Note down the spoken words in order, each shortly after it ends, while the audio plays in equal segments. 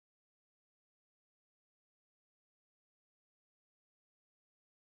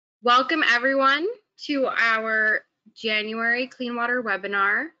Welcome everyone to our January Clean Water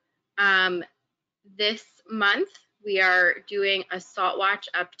webinar. This month we are doing a Salt Watch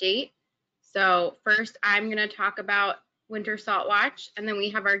update. So first I'm going to talk about Winter Salt Watch, and then we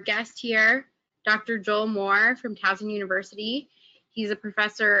have our guest here, Dr. Joel Moore from Towson University. He's a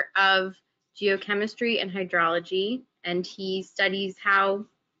professor of geochemistry and hydrology, and he studies how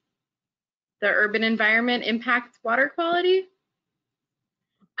the urban environment impacts water quality.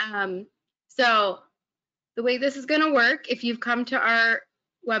 So the way this is going to work, if you've come to our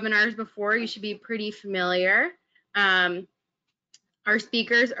webinars before, you should be pretty familiar. Our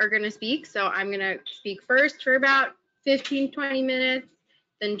speakers are going to speak, so I'm going to speak first for about 15-20 minutes.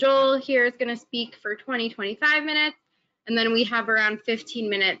 Then Joel here is going to speak for 20-25 minutes, and then we have around 15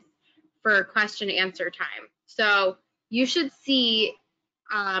 minutes for question answer time. So you should see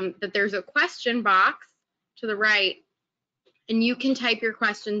that there's a question box to the right, and you can type your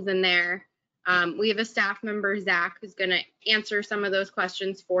questions in there. We have a staff member, Zach, who's going to answer some of those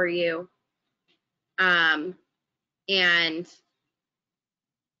questions for you. Then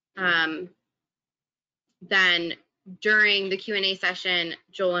during the Q&A session,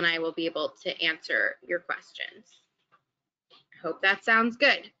 Joel and I will be able to answer your questions. I hope that sounds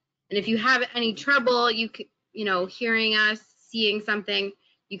good. And if you have any trouble, hearing us, seeing something,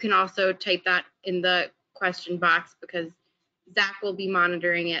 you can also type that in the question box, because Zach will be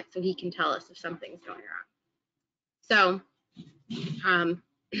monitoring it so he can tell us if something's going wrong. So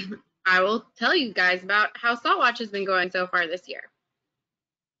I will tell you guys about how Salt Watch has been going so far this year.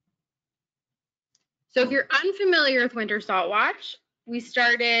 So if you're unfamiliar with Winter Salt Watch, we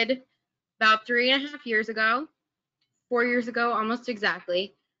started about 3.5 years ago, 4 years ago, almost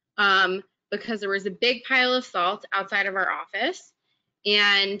exactly, because there was a big pile of salt outside of our office,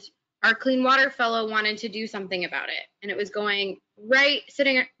 and our clean water fellow wanted to do something about it. And it was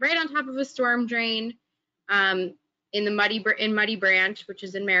sitting right on top of a storm drain in Muddy Branch, which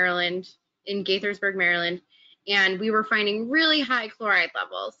is in Maryland, in Gaithersburg, Maryland. And we were finding really high chloride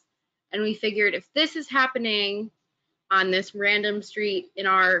levels. And we figured, if this is happening on this random street in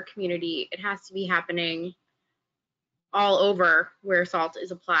our community, it has to be happening all over where salt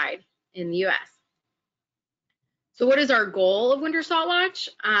is applied in the US. So what is our goal of Winter Salt Watch?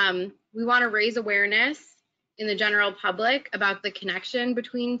 We want to raise awareness in the general public about the connection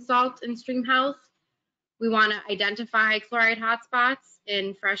between salt and stream health. We want to identify chloride hotspots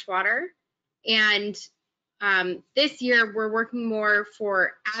in fresh water. And this year, we're working more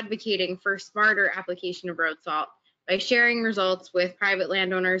for advocating for smarter application of road salt by sharing results with private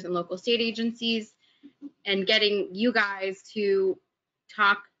landowners and local state agencies, and getting you guys to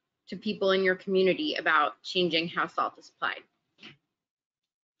talk to people in your community about changing how salt is applied.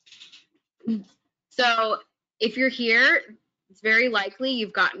 So if you're here, it's very likely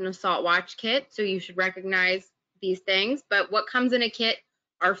you've gotten a Salt Watch kit, so you should recognize these things. But what comes in a kit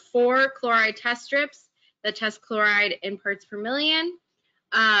are 4 chloride test strips that test chloride in parts per million,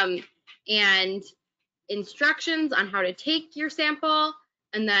 and instructions on how to take your sample,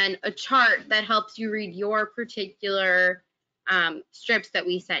 and then a chart that helps you read your particular strips that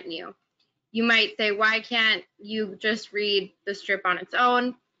we sent you. You might say, why can't you just read the strip on its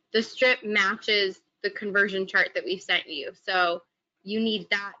own? The strip matches the conversion chart that we've sent you, so you need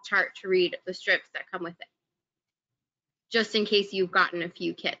that chart to read the strips that come with it. Just in case you've gotten a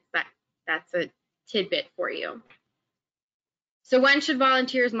few kits, that's a tidbit for you. So when should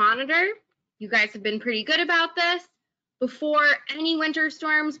volunteers monitor? You guys have been pretty good about this. Before any winter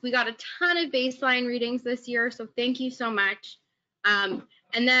storms, we got a ton of baseline readings this year, so thank you so much.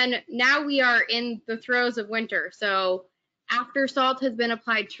 And then now we are in the throes of winter. So after salt has been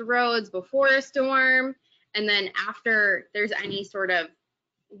applied to roads before a storm, and then after there's any sort of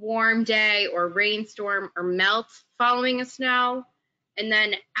warm day or rainstorm or melt following a snow, and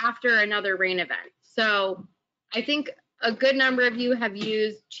then after another rain event. So I think a good number of you have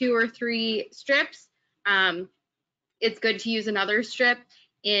used 2 or 3 strips. It's good to use another strip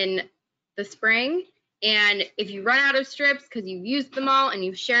in the spring. And if you run out of strips because you've used them all and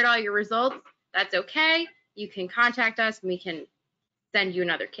you've shared all your results, that's okay. You can contact us and we can send you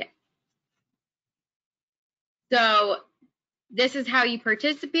another kit. So this is how you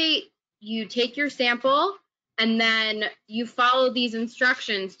participate. You take your sample and then you follow these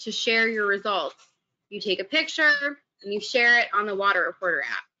instructions to share your results. You take a picture and you share it on the Water Reporter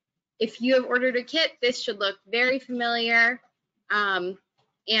app. If you have ordered a kit, this should look very familiar. And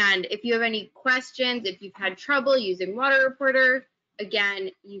if you have any questions, if you've had trouble using Water Reporter, again,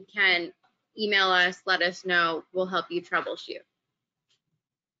 you can email us, let us know, we'll help you troubleshoot.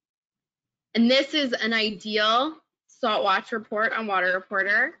 And this is an ideal Salt Watch report on Water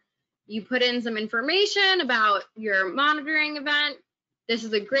Reporter. You put in some information about your monitoring event. This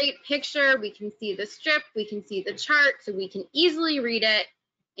is a great picture. We can see the strip, we can see the chart, so we can easily read it,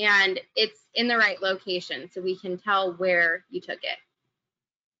 and it's in the right location, so we can tell where you took it.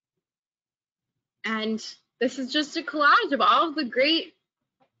 And this is just a collage of all of the great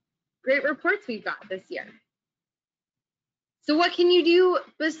reports we've got this year. So what can you do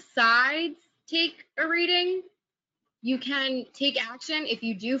besides take a reading? You can take action. If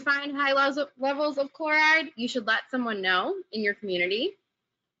you do find high levels of chloride, you should let someone know in your community.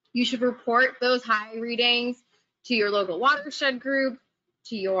 You should report those high readings to your local watershed group,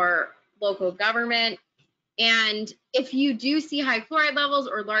 to your local government. And if you do see high chloride levels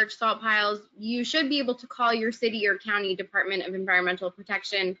or large salt piles, you should be able to call your city or county Department of Environmental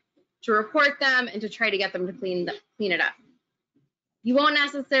Protection to report them and to try to get them to clean it up. You won't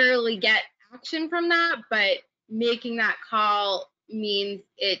necessarily get action from that, but making that call means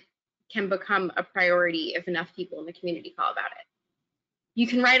it can become a priority if enough people in the community call about it. You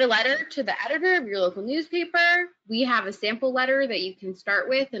can write a letter to the editor of your local newspaper. We have a sample letter that you can start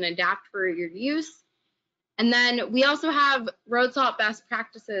with and adapt for your use. And then we also have road salt best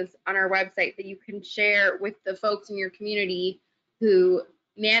practices on our website that you can share with the folks in your community who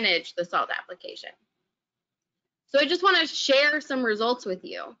manage the salt application. So I just want to share some results with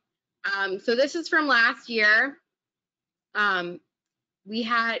you. So this is from last year. We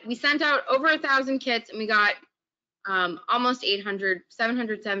sent out over 1,000 kits and we got almost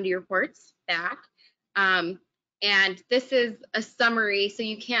 770 reports back. And this is a summary, so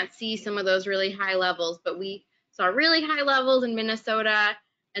you can't see some of those really high levels, but we saw really high levels in Minnesota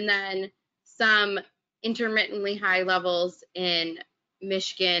and then some intermittently high levels in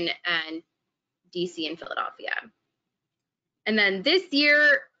Michigan and DC and Philadelphia. And then this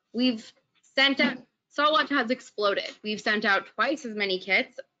year, we've sent out, SaltWatch has exploded. We've sent out twice as many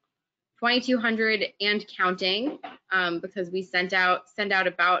kits, 2,200 and counting, because we send out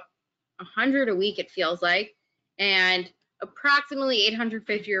about 100 a week, it feels like, and approximately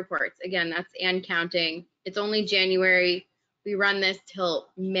 850 reports. Again, that's and counting. It's only January. We run this till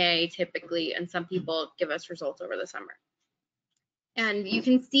May typically, and some people give us results over the summer. And you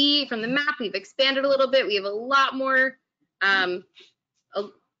can see from the map, we've expanded a little bit. We have a lot more, a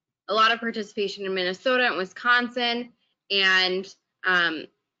lot of participation in Minnesota and Wisconsin, and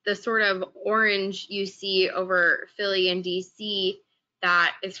the sort of orange you see over Philly and DC,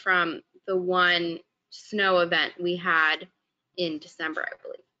 that is from the one snow event we had in December, I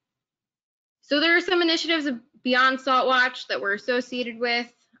believe. So there are some initiatives beyond SaltWatch that we're associated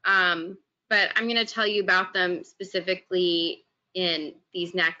with, but I'm going to tell you about them specifically in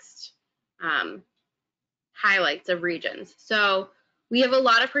these next highlights of regions. So we have a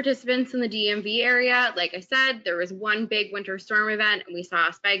lot of participants in the DMV area. Like I said, there was one big winter storm event and we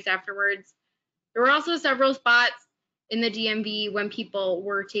saw spikes afterwards. There were also several spots in the DMV when people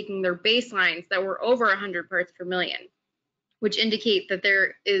were taking their baselines that were over 100 parts per million, which indicate that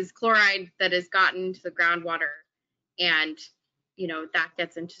there is chloride that has gotten into the groundwater, and that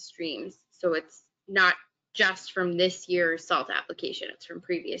gets into streams. So it's not just from this year's salt application, it's from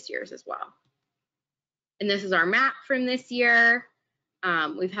previous years as well. And this is our map from this year.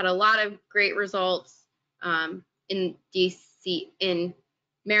 We've had a lot of great results in DC, in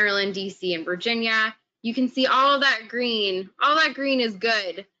Maryland, DC, and Virginia. You can see all of that green. All that green is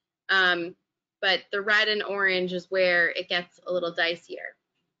good, but the red and orange is where it gets a little dicier.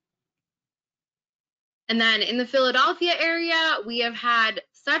 And then in the Philadelphia area, we have had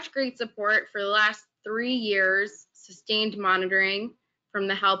such great support for the last 3 years, sustained monitoring from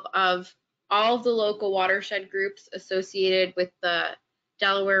the help of all of the local watershed groups associated with the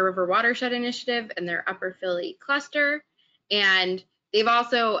Delaware River Watershed Initiative and their Upper Philly cluster. And they've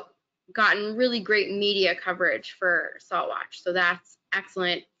also gotten really great media coverage for SaltWatch. So that's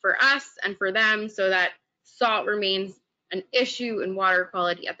excellent for us and for them, so that salt remains an issue in water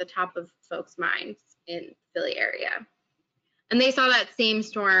quality at the top of folks' minds in the Philly area. And they saw that same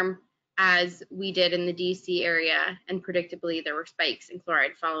storm as we did in the DC area, and predictably there were spikes in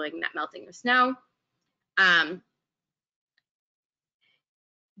chloride following that melting of snow.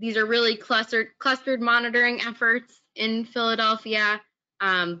 These are really clustered monitoring efforts in Philadelphia,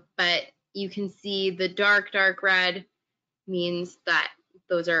 but you can see the dark red means that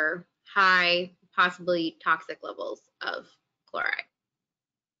those are high, possibly toxic levels of chloride.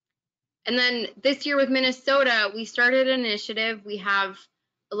 And then this year with Minnesota, we started an initiative. We have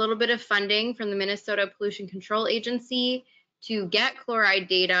a little bit of funding from the Minnesota Pollution Control Agency to get chloride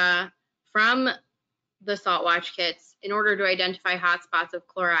data from the SaltWatch kits in order to identify hotspots of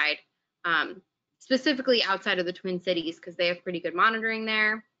chloride, specifically outside of the Twin Cities, because they have pretty good monitoring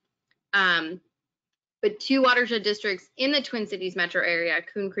there. But 2 watershed districts in the Twin Cities metro area,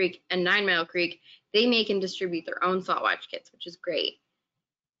 Coon Creek and 9 Mile Creek, they make and distribute their own salt watch kits, which is great.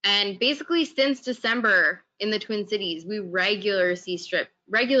 And basically since December in the Twin Cities, we regularly see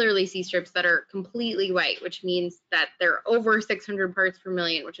strips that are completely white, which means that they're over 600 parts per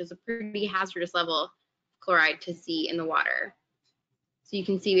million, which is a pretty hazardous level of chloride to see in the water. So you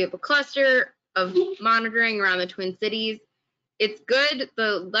can see we have a cluster of monitoring around the Twin Cities. It's good.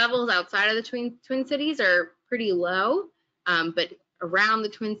 The levels outside of the Twin Cities are pretty low, but around the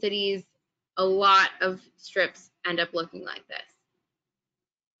Twin Cities, a lot of strips end up looking like this.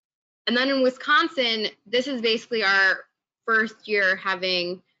 And then in Wisconsin, this is basically our first year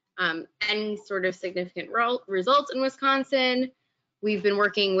having any sort of significant results in Wisconsin. We've been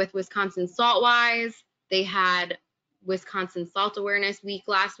working with Wisconsin SaltWise. They had Wisconsin Salt Awareness Week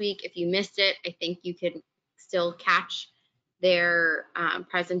last week. If you missed it, I think you could still catch their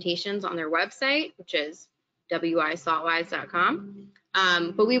presentations on their website, which is wisaltwise.com.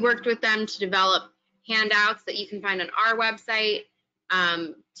 But we worked with them to develop handouts that you can find on our website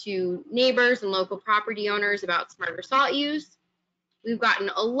to neighbors and local property owners about smarter salt use. We've gotten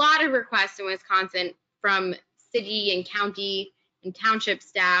a lot of requests in Wisconsin from city and county and township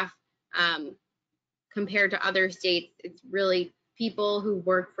staff. Compared to other states, it's really people who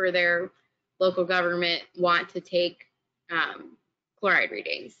work for their local government want to take chloride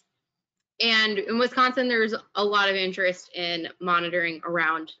readings. And in Wisconsin, there's a lot of interest in monitoring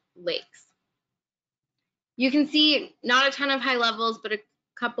around lakes. You can see not a ton of high levels, but a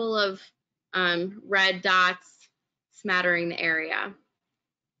couple of red dots smattering the area.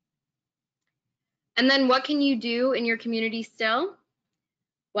 And then what can you do in your community still?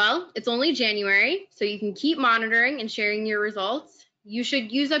 Well, it's only January, so you can keep monitoring and sharing your results. You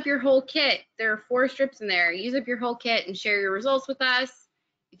should use up your whole kit. There are 4 strips in there. Use up your whole kit and share your results with us.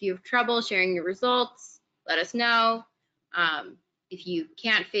 If you have trouble sharing your results, let us know. If you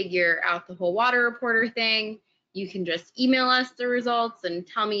can't figure out the whole water reporter thing, you can just email us the results and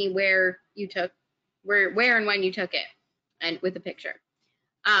tell me where you took, where and when you took it, and with a picture.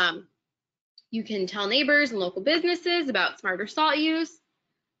 You can tell neighbors and local businesses about smarter salt use.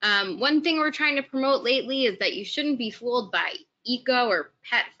 One thing we're trying to promote lately is that you shouldn't be fooled by eco or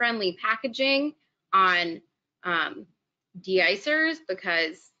pet-friendly packaging on de-icers,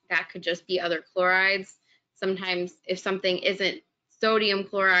 because that could just be other chlorides. Sometimes if something isn't sodium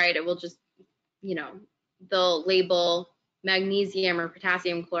chloride, it will just, they'll label magnesium or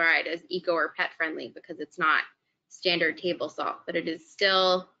potassium chloride as eco or pet-friendly because it's not standard table salt, but it is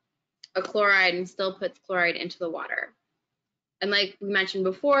still a chloride and still puts chloride into the water. And like we mentioned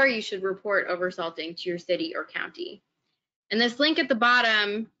before, you should report oversalting to your city or county. And this link at the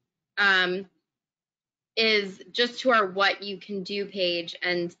bottom is just to our What You Can Do page,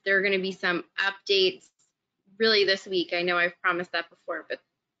 and there are going to be some updates really this week. I know I've promised that before, but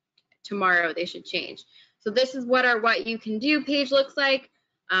tomorrow they should change. So this is what our What You Can Do page looks like.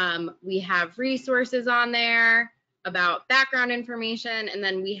 We have resources on there about background information, and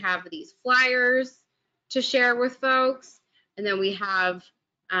then we have these flyers to share with folks. And then we have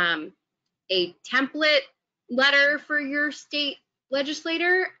a template letter for your state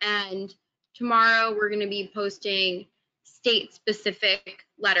legislator, and tomorrow we're going to be posting state-specific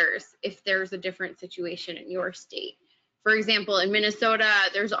letters if there's a different situation in your state. For example, in Minnesota,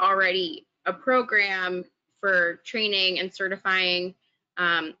 there's already a program for training and certifying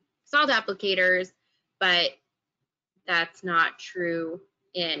salt applicators, but that's not true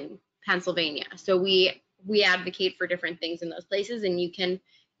in Pennsylvania. So we advocate for different things in those places, and you can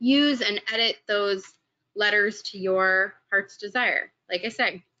use and edit those letters to your heart's desire, like I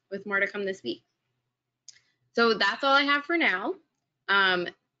said, with more to come this week. So that's all I have for now.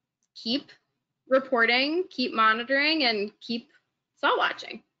 Keep reporting, keep monitoring, and keep salt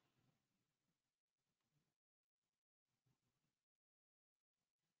watching.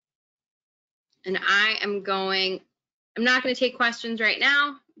 And I'm not going to take questions right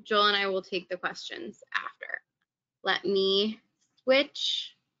now. Joel and I will take the questions after. Let me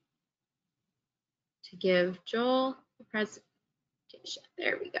switch to give Joel the presentation.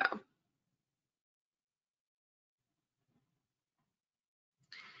 There we go.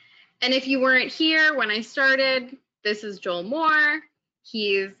 And if you weren't here when I started, this is Joel Moore.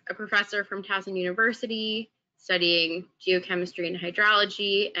 He's a professor from Towson University studying geochemistry and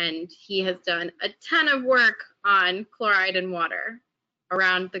hydrology, and he has done a ton of work on chloride in water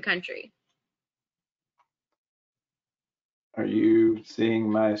around the country. Are you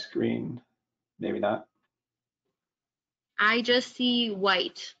seeing my screen? Maybe not. I just see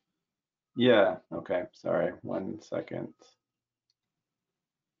white. Yeah, okay, sorry, 1 second.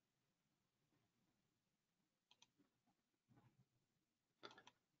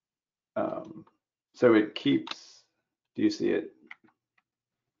 So it keeps, do you see it?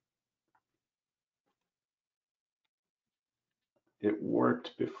 It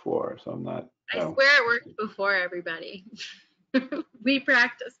worked before, so I'm not. I swear it worked before, everybody. We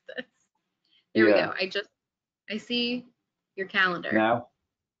practiced this. There we go. I see your calendar. Now?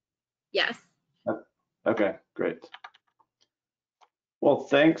 Yes. Okay, great. Well,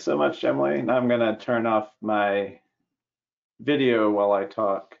 thanks so much, Emily. Now I'm going to turn off my video while I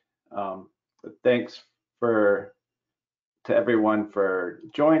talk. But thanks to everyone for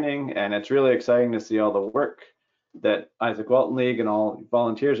joining, and it's really exciting to see all the work that Isaac Walton League and all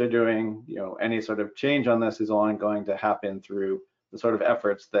volunteers are doing. You know, any sort of change on this is only going to happen through the sort of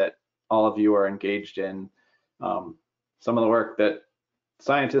efforts that all of you are engaged in. Some of the work that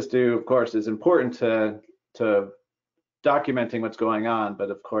scientists do, of course, is important to documenting what's going on, but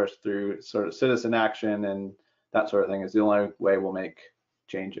of course, through sort of citizen action and that sort of thing is the only way we'll make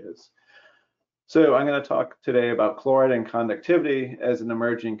changes. So I'm going to talk today about chloride and conductivity as an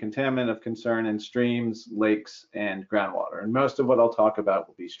emerging contaminant of concern in streams, lakes, and groundwater. And most of what I'll talk about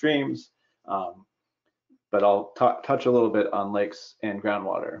will be streams, but I'll touch a little bit on lakes and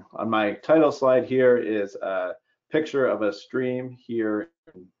groundwater. On my title slide here is a picture of a stream here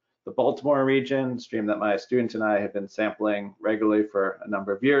in the Baltimore region, stream that my students and I have been sampling regularly for a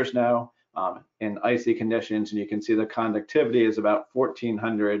number of years now in icy conditions. And you can see the conductivity is about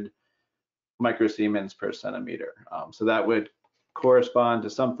 1,400 microsiemens per centimeter. So that would correspond to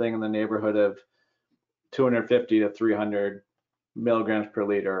something in the neighborhood of 250 to 300 milligrams per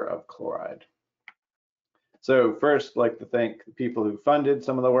liter of chloride. So first, I'd like to thank the people who funded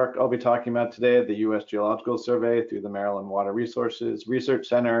some of the work I'll be talking about today, the U.S. Geological Survey through the Maryland Water Resources Research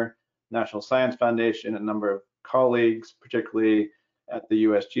Center, National Science Foundation, a number of colleagues, particularly at the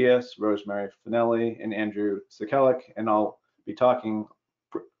USGS, Rosemary Finelli and Andrew Sekelik, and I'll be talking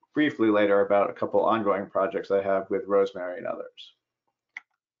briefly later about a couple ongoing projects I have with Rosemary and others.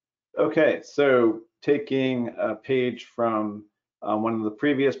 Okay, so taking a page from one of the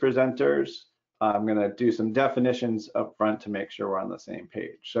previous presenters, I'm going to do some definitions up front to make sure we're on the same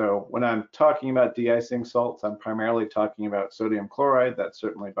page. So when I'm talking about de-icing salts, I'm primarily talking about sodium chloride. That's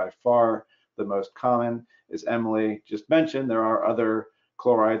certainly by far the most common. As Emily just mentioned, there are other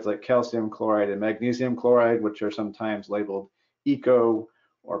chlorides like calcium chloride and magnesium chloride, which are sometimes labeled eco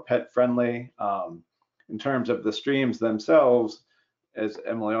or pet friendly. In terms of the streams themselves, as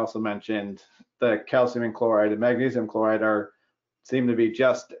Emily also mentioned, the calcium chloride and magnesium chloride seem to be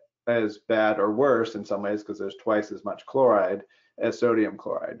just as bad or worse in some ways because there's twice as much chloride as sodium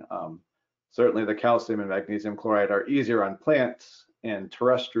chloride. Certainly the calcium and magnesium chloride are easier on plants and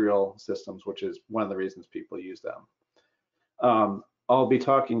terrestrial systems, which is one of the reasons people use them. I'll be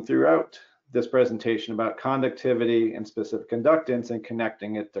talking throughout this presentation about conductivity and specific conductance and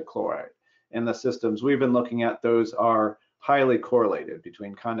connecting it to chloride. And the systems we've been looking at, those are highly correlated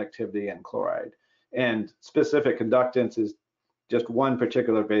between conductivity and chloride. And specific conductance is just one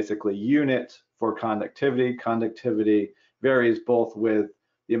particular basically unit for conductivity. Conductivity varies both with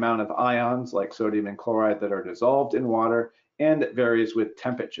the amount of ions like sodium and chloride that are dissolved in water, and it varies with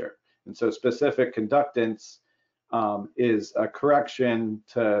temperature. And so specific conductance is a correction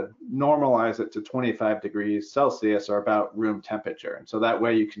to normalize it to 25 degrees Celsius or about room temperature. And so that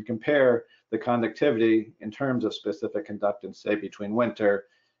way you can compare the conductivity in terms of specific conductance, say between winter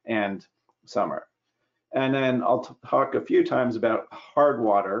and summer. And then I'll talk a few times about hard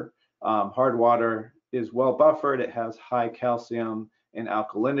water. Hard water is well buffered. It has high calcium and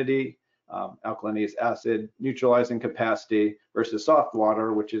alkalinity. Alkalinity is acid neutralizing capacity versus soft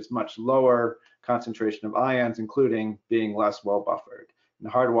water, which is much lower concentration of ions, including being less well buffered. And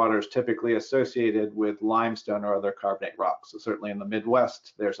hard water is typically associated with limestone or other carbonate rocks. So certainly in the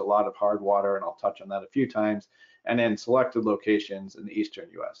Midwest, there's a lot of hard water, and I'll touch on that a few times. And in selected locations in the Eastern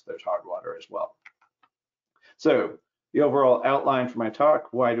US, there's hard water as well. So the overall outline for my talk: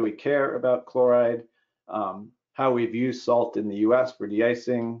 why do we care about chloride, how we've used salt in the US for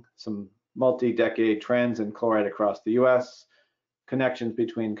de-icing, some multi-decade trends in chloride across the US, connections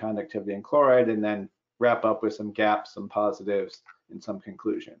between conductivity and chloride, and then wrap up with some gaps, some positives, and some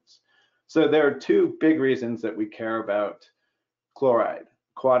conclusions. So there are two big reasons that we care about chloride: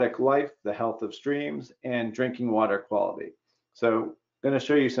 aquatic life, the health of streams, and drinking water quality. So I'm going to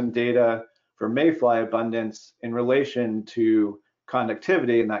show you some data for mayfly abundance in relation to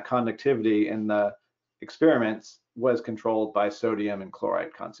conductivity, and that conductivity in the experiments was controlled by sodium and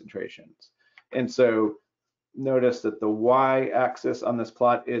chloride concentrations. And so notice that the y-axis on this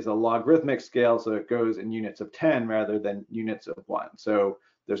plot is a logarithmic scale, so it goes in units of 10 rather than units of 1. So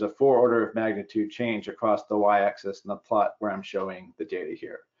there's a 4 order of magnitude change across the y-axis in the plot where I'm showing the data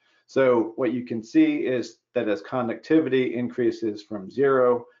here. So what you can see is that as conductivity increases from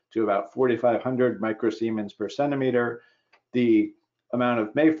 0 to about 4,500 microsiemens per centimeter, the amount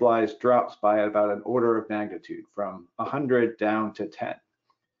of mayflies drops by about an order of magnitude, from 100 down to 10.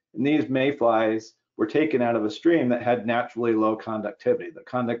 And these mayflies were taken out of a stream that had naturally low conductivity. The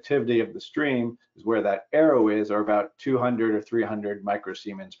conductivity of the stream is where that arrow is, or about 200 or 300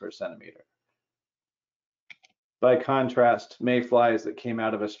 microsiemens per centimeter. By contrast, mayflies that came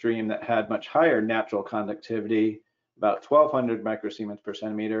out of a stream that had much higher natural conductivity, about 1,200 microsiemens per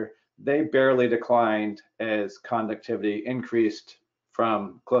centimeter, they barely declined as conductivity increased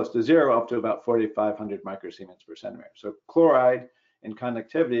from close to 0 up to about 4,500 microsiemens per centimeter. So chloride and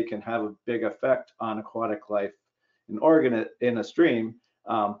conductivity can have a big effect on aquatic life in a stream,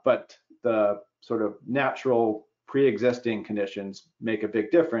 but the sort of natural pre-existing conditions make a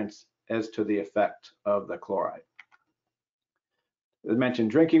big difference as to the effect of the chloride. As mentioned,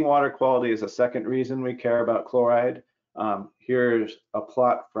 drinking water quality is a second reason we care about chloride. Here's a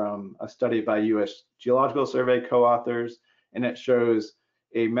plot from a study by US Geological Survey co-authors, and it shows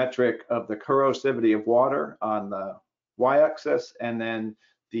a metric of the corrosivity of water on the y-axis, and then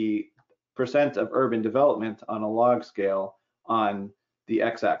the percent of urban development on a log scale on the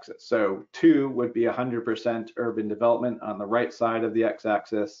x-axis. So 2 would be 100% urban development on the right side of the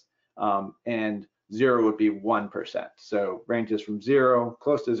x-axis, and 0 would be 1%. So ranges from 0,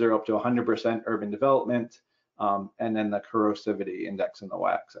 close to 0, up to 100% urban development, and then the corrosivity index in the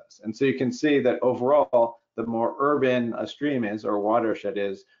y-axis. And so you can see that overall, the more urban a stream is or watershed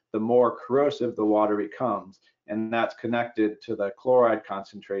is, the more corrosive the water becomes, and that's connected to the chloride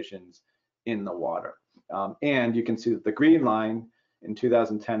concentrations in the water. And you can see that the green line in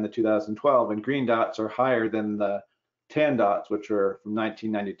 2010 to 2012, and green dots are higher than the tan dots, which are from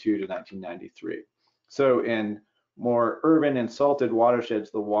 1992 to 1993. So in more urban and salted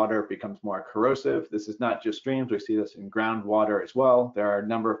watersheds, the water becomes more corrosive. This is not just streams, we see this in groundwater as well. There are a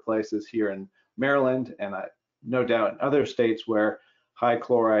number of places here in Maryland, and no doubt in other states, where high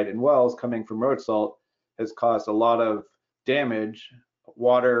chloride in wells coming from road salt has caused a lot of damage,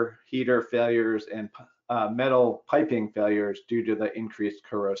 water heater failures, and metal piping failures due to the increased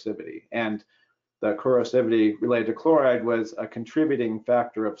corrosivity. And the corrosivity related to chloride was a contributing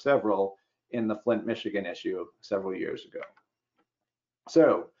factor of several in the Flint, Michigan issue several years ago.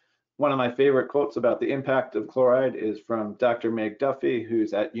 So one of my favorite quotes about the impact of chloride is from Dr. Meg Duffy,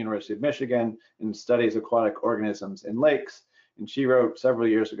 who's at University of Michigan and studies aquatic organisms in lakes. And she wrote several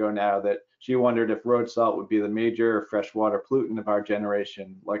years ago now that she wondered if road salt would be the major freshwater pollutant of our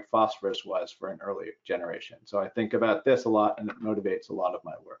generation, like phosphorus was for an earlier generation. So I think about this a lot, and it motivates a lot of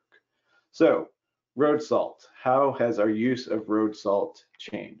my work. So road salt, how has our use of road salt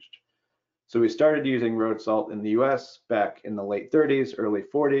changed? So we started using road salt in the US back in the late 30s, early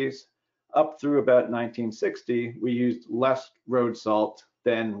 40s. Up through about 1960, we used less road salt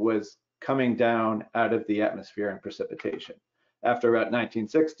than was coming down out of the atmosphere in precipitation. After about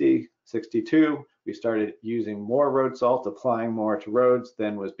 1960, 62, we started using more road salt, applying more to roads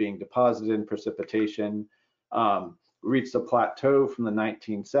than was being deposited in precipitation. Reached a plateau from the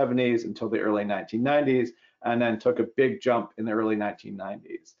 1970s until the early 1990s, and then took a big jump in the early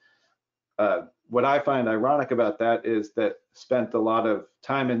 1990s. What I find ironic about that is that spent a lot of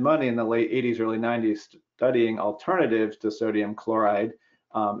time and money in the late 80s, early 90s studying alternatives to sodium chloride,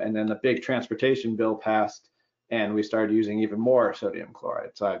 and then the big transportation bill passed, and we started using even more sodium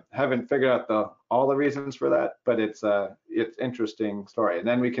chloride. So I haven't figured out all the reasons for that, but it's interesting story. And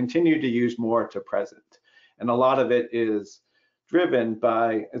then we continue to use more to present, and a lot of it is driven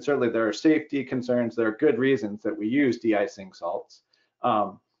by, and certainly there are safety concerns, there are good reasons that we use de-icing salts.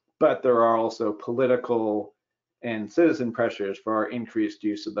 But there are also political and citizen pressures for our increased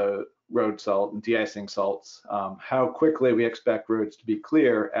use of the road salt and de-icing salts. How quickly we expect roads to be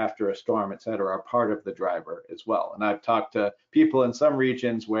clear after a storm, et cetera, are part of the driver as well. And I've talked to people in some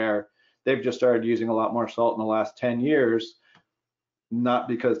regions where they've just started using a lot more salt in the last 10 years, not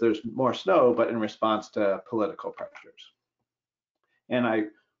because there's more snow, but in response to political pressures. And I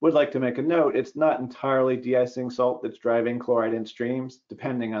would like to make a note, it's not entirely de-icing salt that's driving chloride in streams.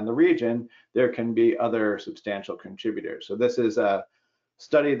 Depending on the region, there can be other substantial contributors. So this is a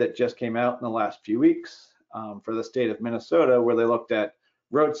study that just came out in the last few weeks for the state of Minnesota, where they looked at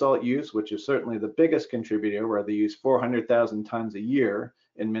road salt use, which is certainly the biggest contributor, where they use 400,000 tons a year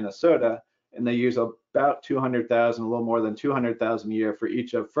in Minnesota, and they use about 200,000, a little more than 200,000 a year for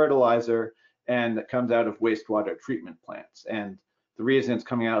each of fertilizer, and that comes out of wastewater treatment plants. And the reason it's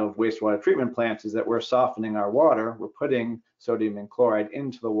coming out of wastewater treatment plants is that we're softening our water. We're putting sodium and chloride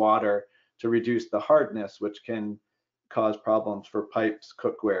into the water to reduce the hardness, which can cause problems for pipes,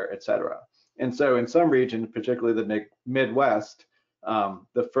 cookware, etc. And so in some regions, particularly the Midwest,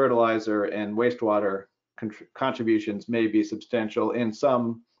 the fertilizer and wastewater contributions may be substantial in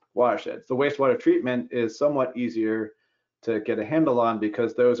some watersheds. The wastewater treatment is somewhat easier to get a handle on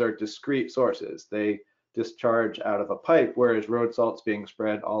because those are discrete sources. They discharge out of a pipe, whereas road salt's being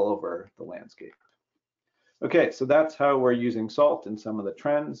spread all over the landscape. Okay, so that's how we're using salt and some of the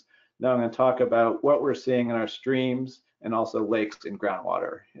trends. Now I'm going to talk about what we're seeing in our streams and also lakes and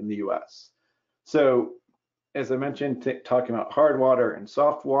groundwater in the US. So as I mentioned, talking about hard water and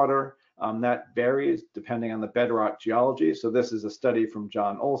soft water, that varies depending on the bedrock geology. So this is a study from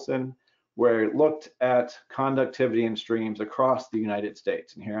John Olson where it looked at conductivity in streams across the United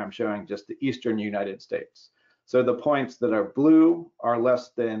States. And here I'm showing just the eastern United States. So the points that are blue are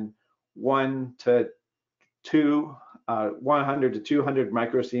less than 100 to 200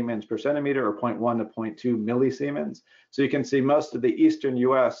 microsiemens per centimeter, or 0.1 to 0.2 millisiemens. So you can see most of the eastern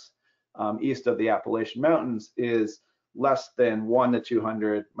US, east of the Appalachian Mountains, is less than 1 to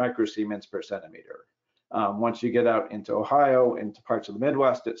 200 microsiemens per centimeter. Once you get out into Ohio, into parts of the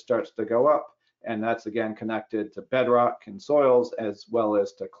Midwest, it starts to go up, and that's again connected to bedrock and soils as well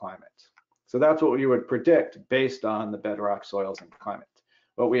as to climate. So that's what you would predict based on the bedrock, soils, and climate.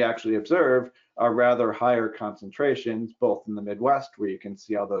 What we actually observe are rather higher concentrations, both in the Midwest, where you can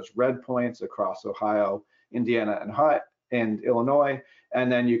see all those red points across Ohio, Indiana, and Illinois,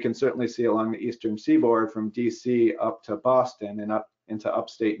 and then you can certainly see along the eastern seaboard from DC up to Boston and up into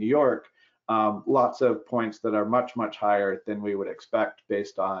upstate New York, lots of points that are much, much higher than we would expect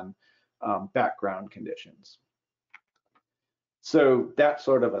based on background conditions. So that's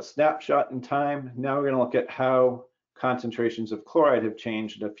sort of a snapshot in time. Now we're going to look at how concentrations of chloride have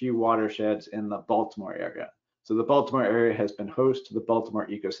changed in a few watersheds in the Baltimore area. So the Baltimore area has been host to the Baltimore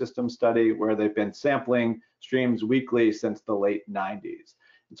Ecosystem Study, where they've been sampling streams weekly since the late 90s.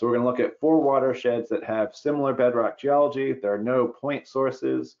 And so we're going to look at 4 watersheds that have similar bedrock geology. There are no point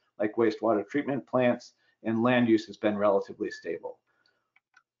sources like wastewater treatment plants, and land use has been relatively stable.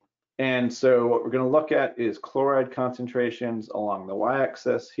 And so what we're going to look at is chloride concentrations along the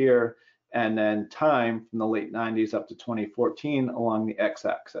y-axis here, and then time from the late 90s up to 2014 along the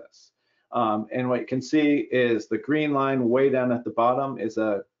x-axis. And what you can see is the green line way down at the bottom is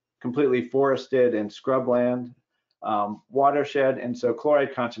a completely forested and scrubland watershed, and so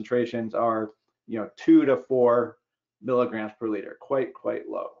chloride concentrations are 2 to 4 milligrams per liter, quite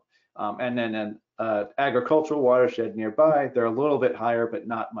low. And then an agricultural watershed nearby, they're a little bit higher, but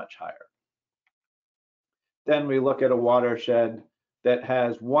not much higher. Then we look at a watershed that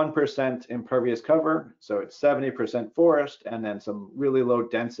has 1% impervious cover, so it's 70% forest, and then some really low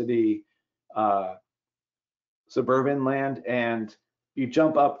density suburban land, and you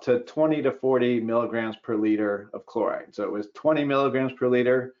jump up to 20 to 40 milligrams per liter of chloride. So it was 20 milligrams per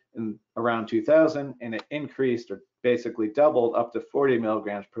liter in around 2000, and it increased or basically doubled up to 40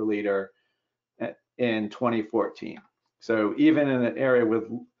 milligrams per liter in 2014. So even in an area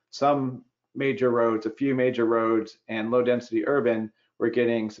with some major roads, a few major roads, and low density urban, we're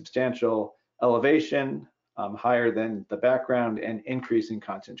getting substantial elevation, higher than the background, and increasing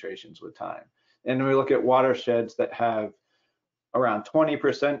concentrations with time. And when we look at watersheds that have around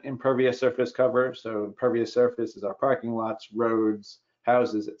 20% impervious surface cover, so impervious surface is our parking lots, roads,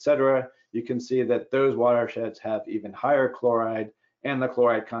 houses, etc., you can see that those watersheds have even higher chloride, and the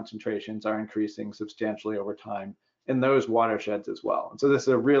chloride concentrations are increasing substantially over time in those watersheds as well. And so this is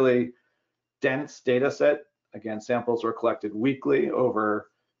a really dense data set. Again, samples were collected weekly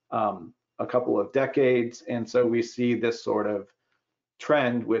over a couple of decades, and so we see this sort of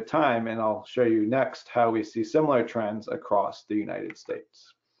trend with time, and I'll show you next how we see similar trends across the United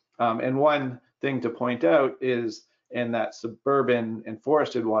States. And one thing to point out is in that suburban and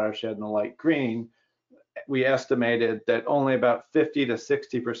forested watershed in the light green, we estimated that only about 50 to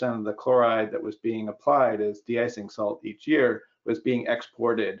 60% of the chloride that was being applied as de-icing salt each year was being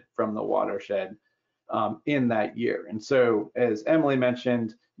exported from the watershed in that year. And so, as Emily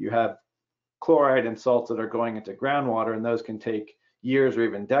mentioned, you have chloride and salts that are going into groundwater, and those can take years or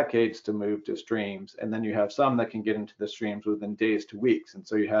even decades to move to streams. And then you have some that can get into the streams within days to weeks. And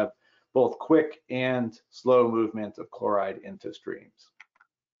so you have both quick and slow movement of chloride into streams.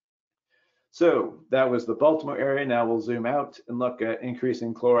 So that was the Baltimore area. Now we'll zoom out and look at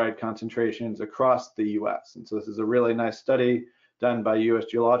increasing chloride concentrations across the US. And so this is a really nice study done by US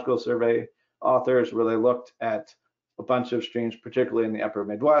Geological Survey authors, where they looked at a bunch of streams, particularly in the upper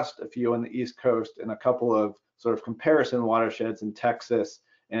Midwest, a few on the East Coast, and a couple of sort of comparison watersheds in Texas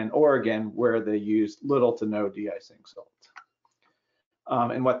and Oregon, where they used little to no de-icing salt.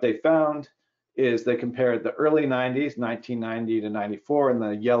 And what they found is they compared the early 90s, 1990 to 94 in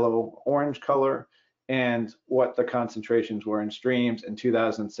the yellow-orange color, and what the concentrations were in streams in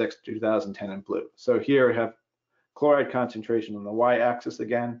 2006 to 2010 in blue. So here I have chloride concentration on the y-axis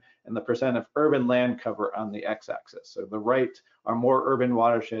again, and the percent of urban land cover on the x-axis. So the right are more urban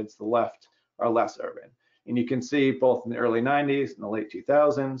watersheds, the left are less urban. And you can see both in the early 90s and the late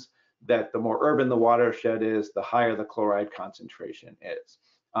 2000s that the more urban the watershed is, the higher the chloride concentration is.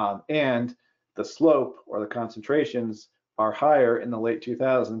 And the slope or the concentrations are higher in the late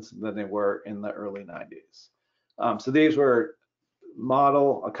 2000s than they were in the early 90s. So these were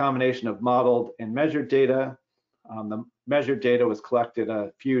a combination of modeled and measured data. The measured data was collected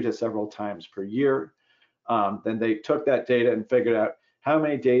a few to several times per year. Then they took that data and figured out how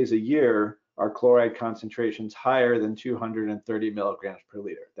many days a year are chloride concentrations higher than 230 milligrams per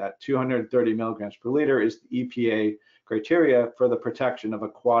liter. That 230 milligrams per liter is the EPA criteria for the protection of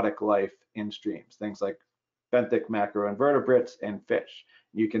aquatic life in streams, things like benthic macroinvertebrates and fish.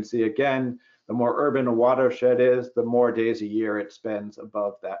 You can see again, the more urban a watershed is, the more days a year it spends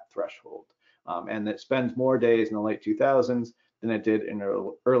above that threshold. And it spends more days in the late 2000s than it did in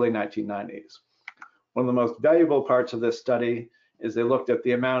the early 1990s. One of the most valuable parts of this study is they looked at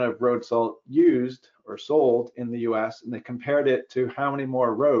the amount of road salt used or sold in the US, and they compared it to how many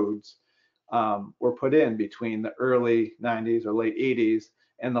more roads were put in between the early 90s or late 80s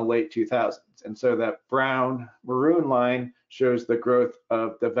and the late 2000s. And so that brown maroon line shows the growth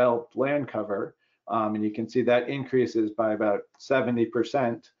of developed land cover, and you can see that increases by about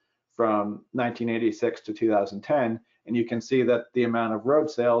 70% from 1986 to 2010, and you can see that the amount of road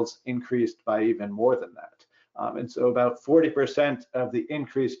sales increased by even more than that. And so about 40% of the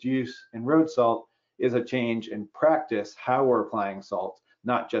increased use in road salt is a change in practice, how we're applying salt,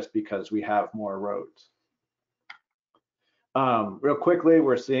 not just because we have more roads. Real quickly,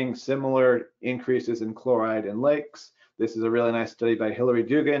 we're seeing similar increases in chloride in lakes. This is a really nice study by Hilary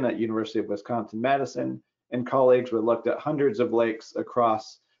Dugan at University of Wisconsin-Madison and colleagues where looked at hundreds of lakes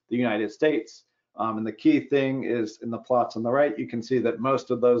across the United States. And the key thing is in the plots on the right, you can see that most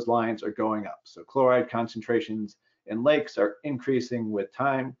of those lines are going up. So chloride concentrations in lakes are increasing with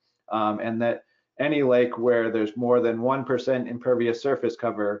time, and that any lake where there's more than 1% impervious surface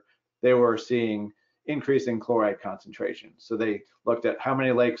cover, they were seeing increasing chloride concentrations. So they looked at how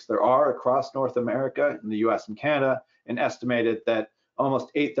many lakes there are across North America in the US and Canada and estimated that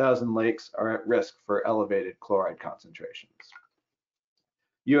almost 8,000 lakes are at risk for elevated chloride concentrations.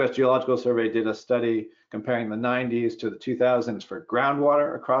 US Geological Survey did a study comparing the 90s to the 2000s for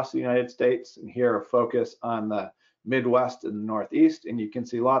groundwater across the United States, and here a focus on the Midwest and the Northeast, and you can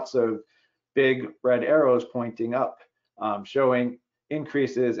see lots of big red arrows pointing up, showing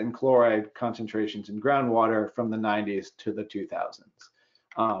increases in chloride concentrations in groundwater from the 90s to the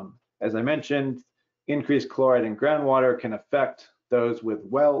 2000s. As I mentioned, increased chloride in groundwater can affect those with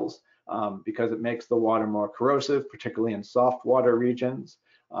wells because it makes the water more corrosive, particularly in soft water regions.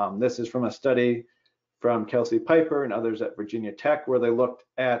 This is from a study from Kelsey Piper and others at Virginia Tech, where they looked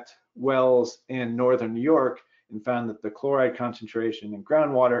at wells in northern New York and found that the chloride concentration in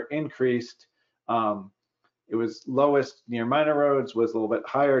groundwater increased. It was lowest near minor roads, was a little bit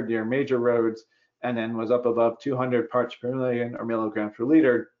higher near major roads, and then was up above 200 parts per million or milligrams per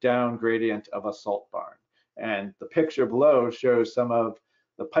liter down gradient of a salt barn. And the picture below shows some of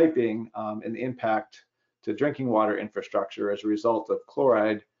the piping and the impact to drinking water infrastructure as a result of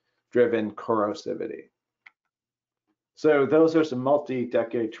chloride-driven corrosivity. So those are some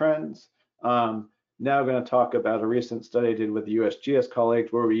multi-decade trends. Now I'm going to talk about a recent study I did with the USGS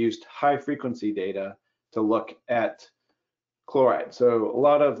colleagues where we used high-frequency data to look at chloride. So a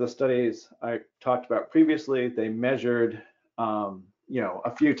lot of the studies I talked about previously, they measured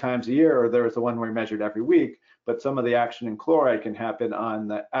a few times a year, or there was the one where we measured every week, but some of the action in chloride can happen on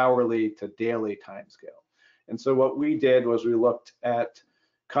the hourly to daily timescale. And so what we did was we looked at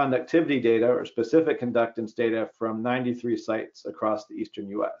conductivity data or specific conductance data from 93 sites across the eastern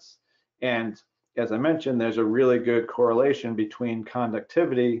US. And as I mentioned, there's a really good correlation between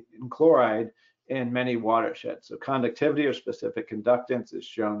conductivity and chloride in many watersheds. So conductivity or specific conductance is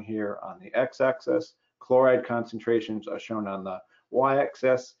shown here on the x-axis. Chloride concentrations are shown on the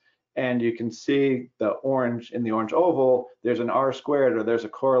y-axis. And you can see the orange in the orange oval, there's an R squared, or there's a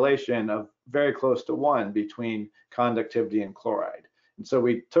correlation of very close to 1 between conductivity and chloride. And so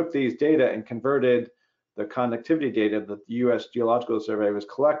we took these data and converted the conductivity data that the US Geological Survey was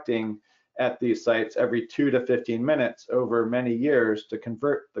collecting at these sites every 2 to 15 minutes over many years to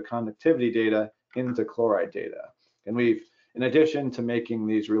convert the conductivity data into chloride data. And we've, in addition to making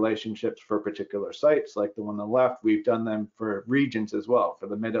these relationships for particular sites like the one on the left, we've done them for regions as well, for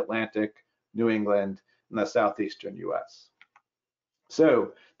the Mid-Atlantic, New England, and the southeastern US.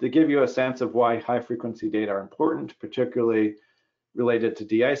 So to give you a sense of why high frequency data are important, particularly related to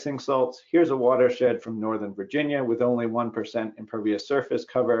de-icing salts, here's a watershed from Northern Virginia with only 1% impervious surface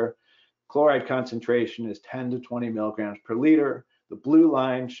cover. Chloride concentration is 10 to 20 milligrams per liter. The blue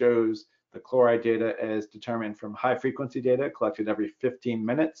line shows the chloride data as determined from high frequency data collected every 15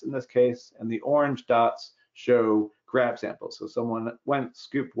 minutes in this case, and the orange dots show grab samples. So someone went,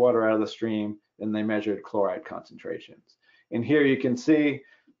 scooped water out of the stream, and they measured chloride concentrations. And here you can see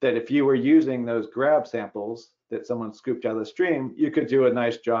that if you were using those grab samples that someone scooped out of the stream, you could do a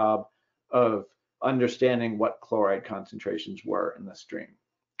nice job of understanding what chloride concentrations were in the stream.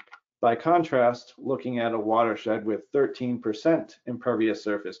 By contrast, looking at a watershed with 13% impervious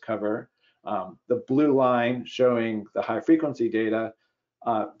surface cover, the blue line showing the high frequency data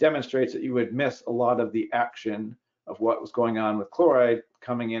demonstrates that you would miss a lot of the action of what was going on with chloride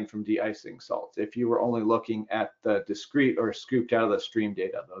coming in from de-icing salts if you were only looking at the discrete or scooped out of the stream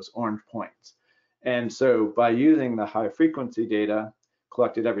data, those orange points. And so by using the high frequency data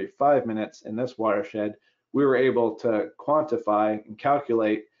collected every 5 minutes in this watershed, we were able to quantify and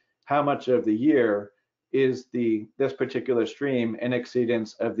calculate how much of the year is this particular stream in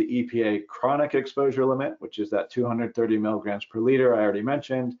exceedance of the EPA chronic exposure limit, which is that 230 milligrams per liter I already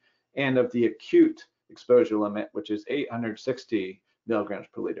mentioned, and of the acute exposure limit, which is 860 milligrams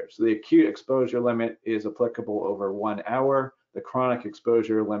per liter. So the acute exposure limit is applicable over 1 hour. The chronic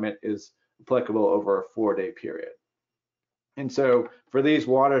exposure limit is applicable over a 4-day period. And so for these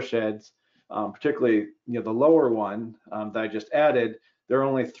watersheds, particularly the lower one that I just added, there are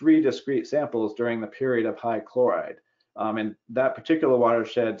only 3 discrete samples during the period of high chloride. And that particular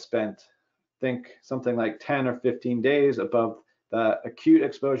watershed spent, I think, something like 10 or 15 days above the acute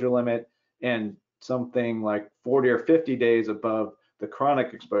exposure limit and something like 40 or 50 days above the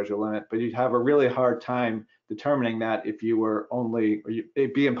chronic exposure limit, but you'd have a really hard time determining that if you were only, or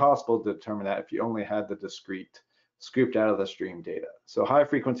it'd be impossible to determine that if you only had the discrete scooped out of the stream data. So high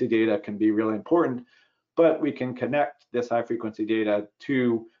frequency data can be really important, but we can connect this high frequency data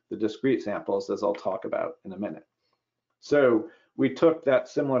to the discrete samples, as I'll talk about in a minute. So we took that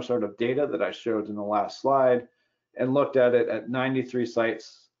similar sort of data that I showed in the last slide and looked at it at 93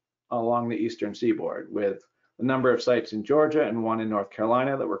 sites along the eastern seaboard, with a number of sites in Georgia and 1 in North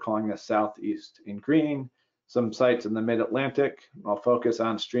Carolina that we're calling the Southeast in green, some sites in the mid-Atlantic. I'll focus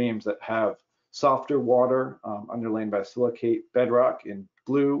on streams that have softer water underlain by silicate bedrock in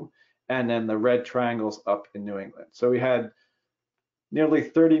blue, and then the red triangles up in New England. So we had nearly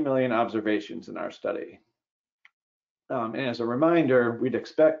 30 million observations in our study. And as a reminder, we'd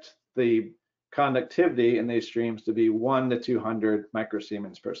expect the conductivity in these streams to be 1 to 200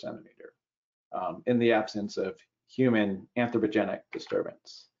 microsiemens per centimeter in the absence of human anthropogenic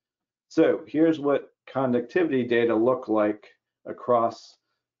disturbance. So here's what conductivity data look like across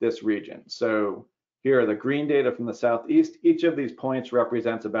this region. So here are the green data from the southeast. Each of these points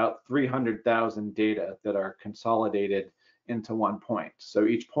represents about 300,000 data that are consolidated into one point. So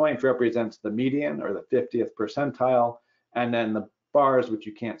each point represents the median or the 50th percentile, and then the bars, which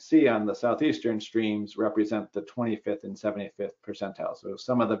you can't see on the southeastern streams, represent the 25th and 75th percentile, so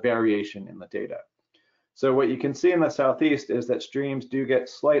some of the variation in the data. So what you can see in the southeast is that streams do get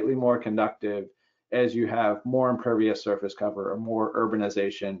slightly more conductive as you have more impervious surface cover or more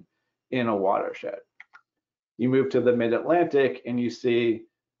urbanization in a watershed. You move to the mid-Atlantic and you see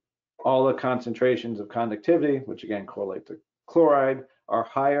all the concentrations of conductivity, which again correlate to chloride, are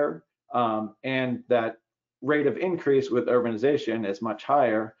higher, and that rate of increase with urbanization is much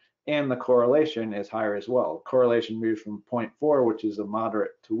higher, and the correlation is higher as well. Correlation moves from 0.4, which is a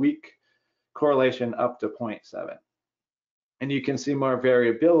moderate to weak correlation, up to 0.7. And you can see more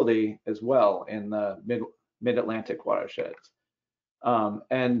variability as well in the mid-Atlantic watersheds.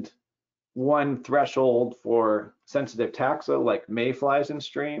 And one threshold for sensitive taxa, like mayflies in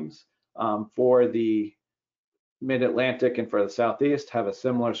streams, for the mid-Atlantic and for the southeast have a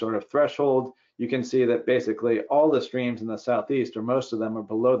similar sort of threshold. You can see that basically all the streams in the southeast, or most of them, are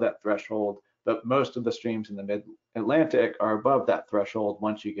below that threshold, but most of the streams in the mid-Atlantic are above that threshold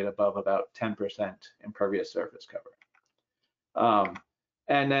once you get above about 10% impervious surface cover.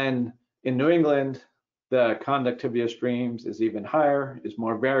 And then in New England, the conductivity of streams is even higher, is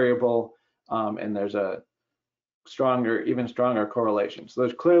more variable, and there's a even stronger correlation. So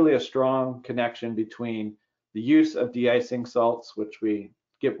there's clearly a strong connection between the use of de-icing salts, which we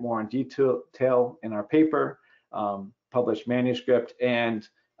get more in detail in our paper, published manuscript, and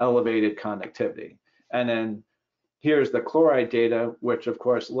elevated conductivity. And then here's the chloride data, which of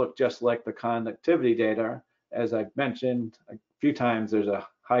course look just like the conductivity data. As I've mentioned a few times, there's a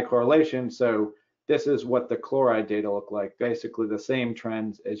high correlation. So this is what the chloride data look like, basically the same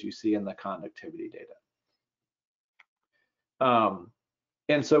trends as you see in the conductivity data.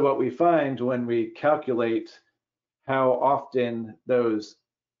 And so what we find when we calculate how often those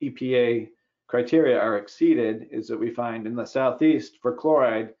EPA criteria are exceeded is that we find in the Southeast for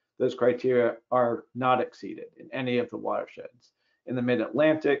chloride, those criteria are not exceeded in any of the watersheds. In the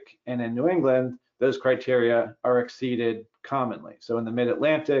Mid-Atlantic and in New England, those criteria are exceeded commonly. So in the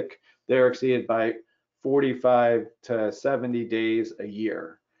Mid-Atlantic, they're exceeded by 45 to 70 days a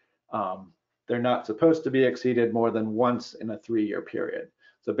year. They're not supposed to be exceeded more than once in a 3-year period.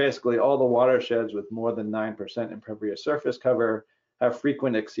 So basically all the watersheds with more than 9% impervious surface cover have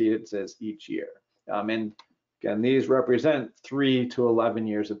frequent exceedances each year. And again, these represent 3 to 11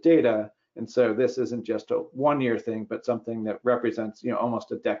 years of data. And so this isn't just a 1-year thing, but something that represents,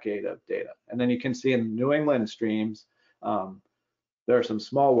 almost a decade of data. And then you can see in New England streams, there are some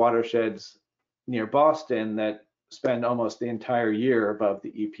small watersheds near Boston that spend almost the entire year above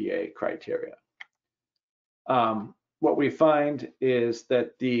the EPA criteria. What we find is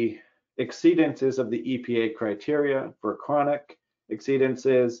that the exceedances of the EPA criteria for chronic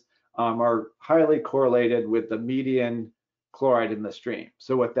exceedances are highly correlated with the median chloride in the stream.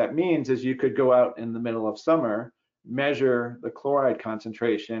 So what that means is you could go out in the middle of summer, measure the chloride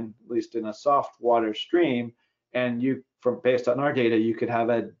concentration, at least in a soft water stream, and based on our data, you could have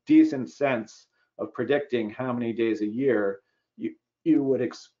a decent sense of predicting how many days a year you would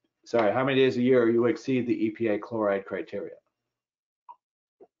exceed the EPA chloride criteria.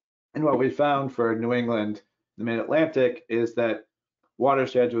 And what we found for New England, the Mid-Atlantic, is that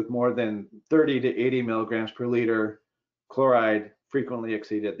watersheds with more than 30 to 80 milligrams per liter chloride frequently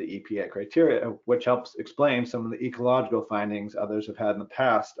exceeded the EPA criteria, which helps explain some of the ecological findings others have had in the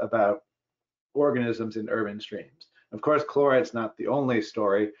past about organisms in urban streams. Of course, chloride's not the only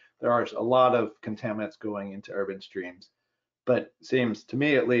story. There are a lot of contaminants going into urban streams, but it seems to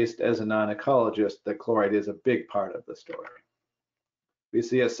me, at least as a non-ecologist, that chloride is a big part of the story. We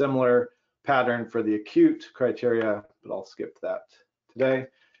see a similar pattern for the acute criteria, but I'll skip that today.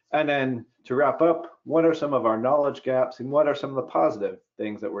 And then to wrap up, what are some of our knowledge gaps and what are some of the positive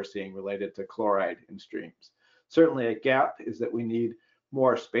things that we're seeing related to chloride in streams? Certainly a gap is that we need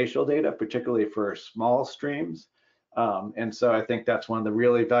more spatial data, particularly for small streams. And so I think that's one of the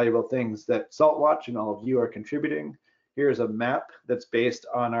really valuable things that SaltWatch and all of you are contributing. Here's a map that's based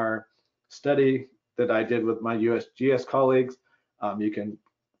on our study that I did with my USGS colleagues. You can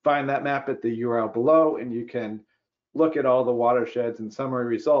find that map at the URL below, and you can look at all the watersheds and summary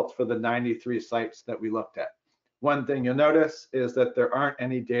results for the 93 sites that we looked at. One thing you'll notice is that there aren't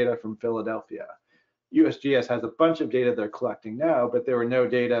any data from Philadelphia. USGS has a bunch of data they're collecting now, but there were no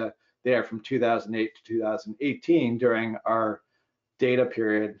data there from 2008 to 2018 during our data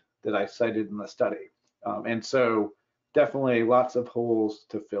period that I cited in the study. And so definitely lots of holes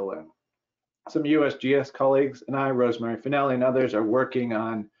to fill in. Some USGS colleagues and I, Rosemary Finelli and others, are working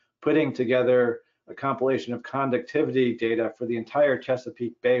on putting together a compilation of conductivity data for the entire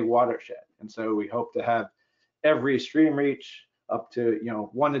Chesapeake Bay watershed. And so we hope to have every stream reach up to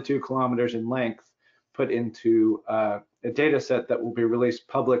 1 to 2 kilometers in length put into a data set that will be released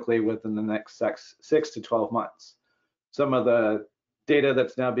publicly within the next 6 to 12 months. Some of the data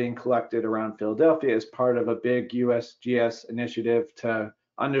that's now being collected around Philadelphia is part of a big USGS initiative to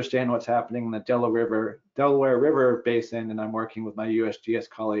understand what's happening in the Delaware River basin, and I'm working with my USGS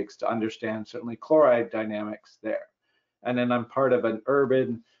colleagues to understand certainly chloride dynamics there. And then I'm part of an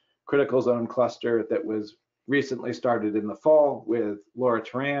urban critical zone cluster that was recently started in the fall with Laura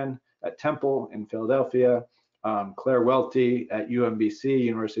Turan at Temple in Philadelphia, Claire Welty at UMBC,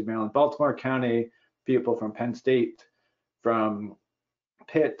 University of Maryland, Baltimore County, people from Penn State, from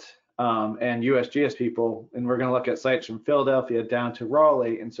Pitt, and USGS people, and we're going to look at sites from Philadelphia down to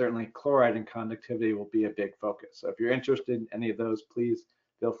Raleigh, and certainly chloride and conductivity will be a big focus. So if you're interested in any of those, please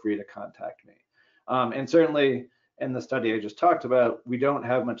feel free to contact me. And certainly in the study I just talked about, we don't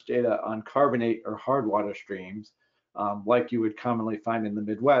have much data on carbonate or hard water streams like you would commonly find in the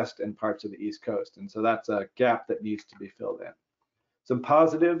Midwest and parts of the East Coast. And so that's a gap that needs to be filled in. Some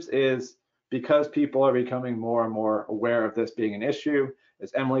positives is because people are becoming more and more aware of this being an issue.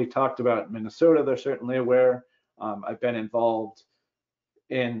 As Emily talked about in Minnesota, they're certainly aware. I've been involved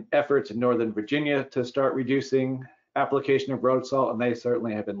in efforts in Northern Virginia to start reducing application of road salt, and they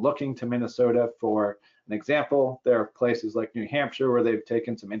certainly have been looking to Minnesota for an example. There are places like New Hampshire where they've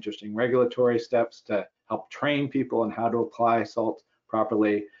taken some interesting regulatory steps to help train people on how to apply salt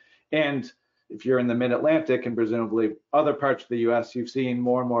properly. And if you're in the Mid-Atlantic and presumably other parts of the US, you've seen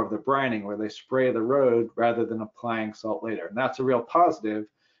more and more of the brining where they spray the road rather than applying salt later. And that's a real positive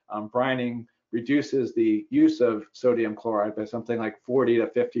brining reduces the use of sodium chloride by something like 40 to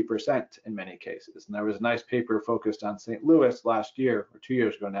 50% in many cases. And there was a nice paper focused on St. Louis last year, or 2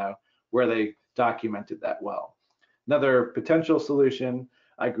 years ago now, where they documented that well. Another potential solution,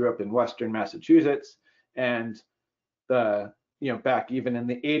 I grew up in Western Massachusetts, and back even in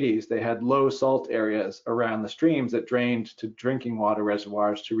the 80s, they had low salt areas around the streams that drained to drinking water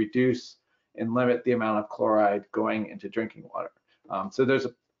reservoirs to reduce and limit the amount of chloride going into drinking water. So there's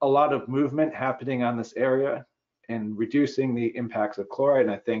a lot of movement happening on this area and reducing the impacts of chloride.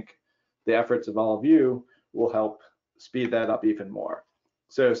 And I think the efforts of all of you will help speed that up even more.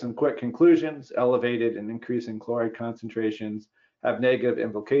 So some quick conclusions: elevated and increasing chloride concentrations have negative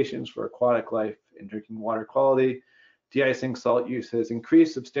implications for aquatic life and drinking water quality. De-icing salt use has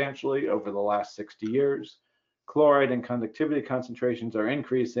increased substantially over the last 60 years. Chloride and conductivity concentrations are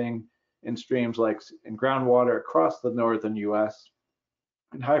increasing in streams like in groundwater across the northern US.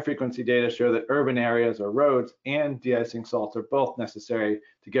 And high frequency data show that urban areas or roads and de-icing salts are both necessary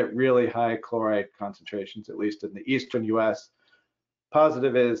to get really high chloride concentrations, at least in the eastern US.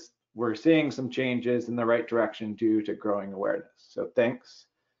 Positive is we're seeing some changes in the right direction due to growing awareness. So thanks,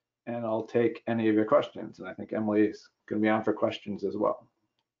 and I'll take any of your questions. And I think Emily's going to be on for questions as well.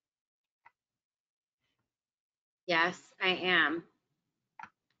 Yes, I am.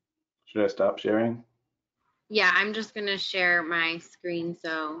 Should I stop sharing? Yeah, I'm just going to share my screen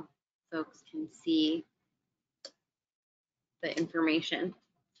so folks can see the information.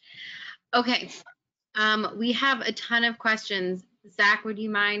 Okay, we have a ton of questions. Zach, would you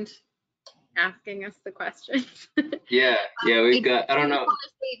mind asking us the questions? Yeah, we've got, I don't know.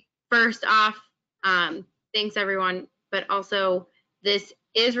 First off, thanks everyone, but also this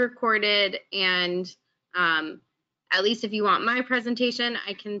is recorded, and at least if you want my presentation,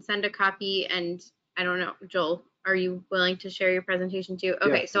 I can send a copy. And I don't know, Joel, are you willing to share your presentation too?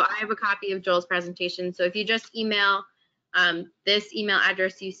 Okay, yeah. So I have a copy of Joel's presentation. So if you just email this email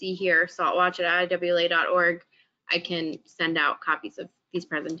address you see here, saltwatch@iwla.org, I can send out copies of these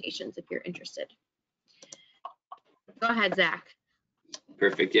presentations if you're interested. Go ahead, Zach.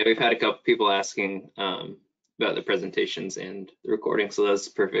 Perfect. Yeah, we've had a couple people asking about the presentations and the recording, so that's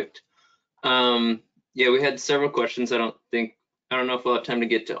perfect. Yeah, we had several questions. I don't know if we'll have time to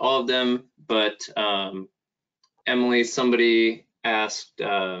get to all of them, but Emily, somebody asked,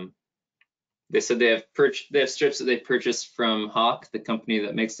 they said they have strips that they purchased from Hawk, the company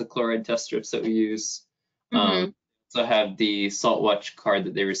that makes the chloride test strips that we use. Also have the SaltWatch card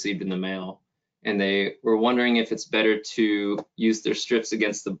that they received in the mail, and they were wondering if it's better to use their strips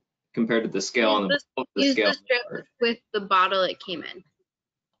compared to the scale on the use scale the strip with the bottle it came in.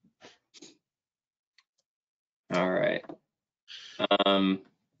 All right. And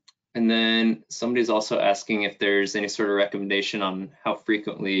then somebody's also asking if there's any sort of recommendation on how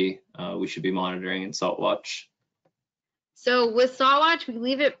frequently we should be monitoring in SaltWatch. So with SaltWatch, we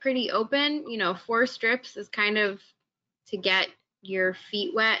leave it pretty open. 4 strips is kind of to get your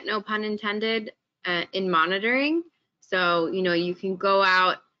feet wet, no pun intended, in monitoring. So, you can go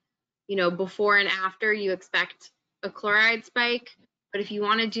out, before and after you expect a chloride spike. But if you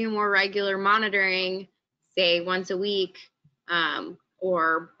want to do more regular monitoring, say once a week,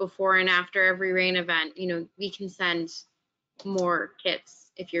 or before and after every rain event, we can send more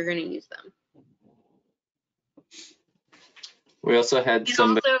kits if you're going to use them. We also had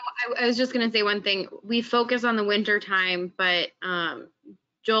I was just going to say one thing. We focus on the winter time, but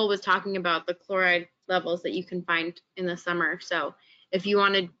Joel was talking about the chloride levels that you can find in the summer. So if you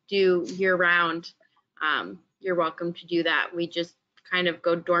want to do year round, you're welcome to do that. We just kind of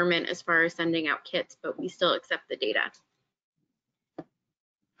go dormant as far as sending out kits, but we still accept the data.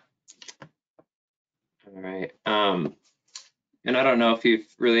 All right. And I don't know if you've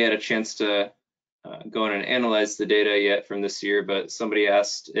really had a chance to go in and analyze the data yet from this year, but somebody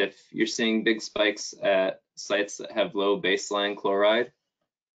asked if you're seeing big spikes at sites that have low baseline chloride.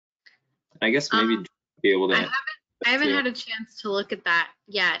 I guess maybe be able to. I haven't had a chance to look at that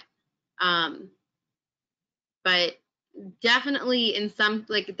yet, but definitely in some,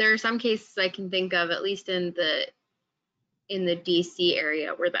 there are some cases I can think of, at least in the DC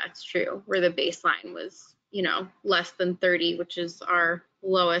area, where that's true, where the baseline was, less than 30, which is our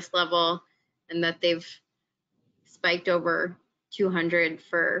lowest level, and that they've spiked over 200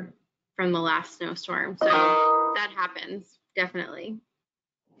 from the last snowstorm. So that happens, definitely.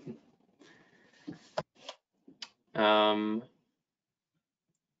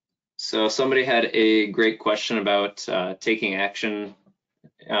 So somebody had a great question about taking action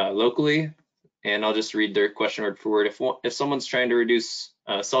locally, and I'll just read their question word for word. If someone's trying to reduce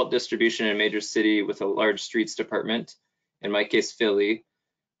salt distribution in a major city with a large streets department, in my case Philly,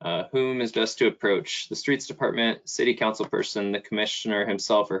 Whom is best to approach? The streets department, city council person, the commissioner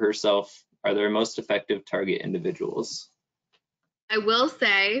himself or herself are their most effective target individuals? I will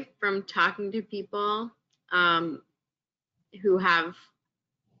say, from talking to people who have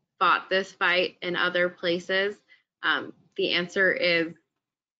fought this fight in other places, the answer is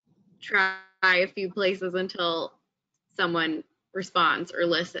try a few places until someone responds or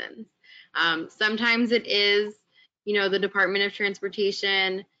listens. Sometimes it is, the Department of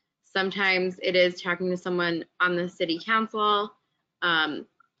Transportation. Sometimes it is talking to someone on the city council.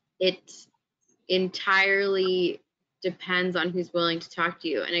 It entirely depends on who's willing to talk to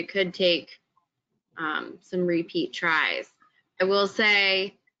you, and it could take some repeat tries. I will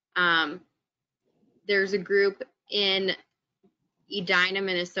say there's a group in Edina,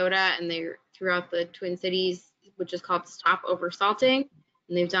 Minnesota, and they're throughout the Twin Cities, which is called Stop Oversalting,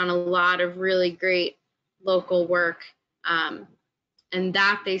 and they've done a lot of really great local work. And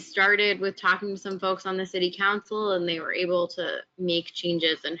that they started with talking to some folks on the city council, and they were able to make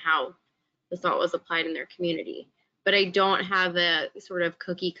changes in how the salt was applied in their community. But I don't have a sort of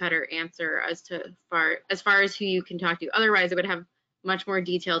cookie cutter answer as far as who you can talk to. Otherwise, I would have much more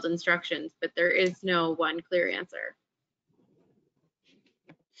detailed instructions, but there is no one clear answer.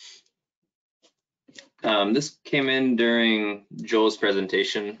 This came in during Joel's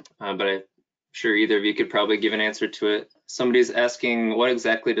presentation, but I'm sure either of you could probably give an answer to it. Somebody's asking, what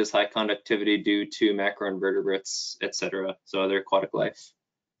exactly does high conductivity do to macroinvertebrates, etc., so other aquatic life?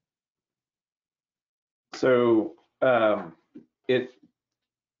 So it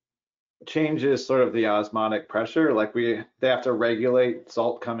changes sort of the osmotic pressure. Like they have to regulate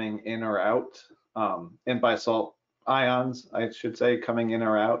salt coming in or out, and by salt ions, I should say, coming in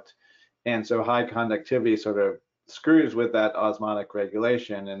or out. And so high conductivity sort of screws with that osmotic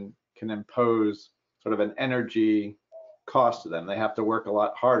regulation and can impose sort of an energy cost to them. They have to work a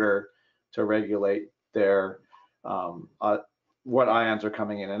lot harder to regulate their what ions are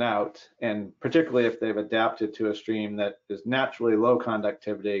coming in and out. And particularly if they've adapted to a stream that is naturally low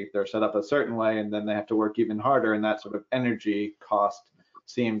conductivity, they're set up a certain way, and then they have to work even harder, and that sort of energy cost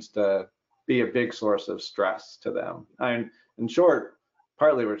seems to be a big source of stress to them. And in short,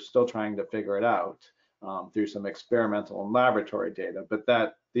 partly we're still trying to figure it out through some experimental and laboratory data, but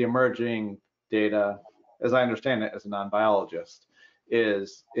that the emerging data, as I understand it as a non-biologist,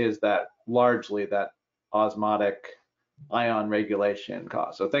 is that largely that osmotic ion regulation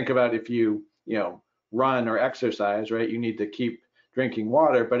cost. So think about if you run or exercise, right? You need to keep drinking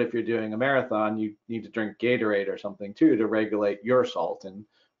water, but if you're doing a marathon, you need to drink Gatorade or something too to regulate your salt. And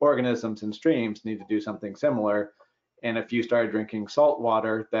organisms and streams need to do something similar. And if you start drinking salt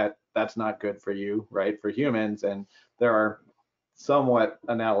water, that's not good for you, right? For humans, and there are somewhat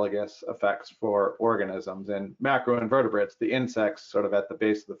analogous effects for organisms. And macroinvertebrates, the insects sort of at the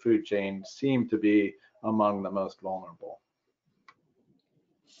base of the food chain, seem to be among the most vulnerable.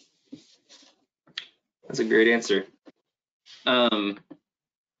 That's a great answer.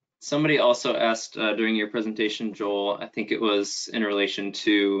 Somebody also asked during your presentation, Joel, I think it was in relation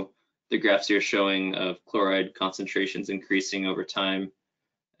to the graphs you're showing of chloride concentrations increasing over time.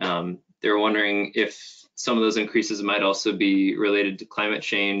 They were wondering if some of those increases might also be related to climate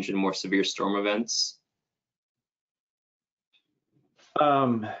change and more severe storm events.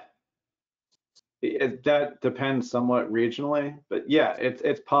 That depends somewhat regionally, but yeah,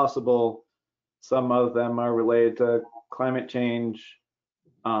 it's possible some of them are related to climate change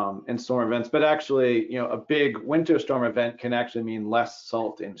and storm events, but actually, a big winter storm event can actually mean less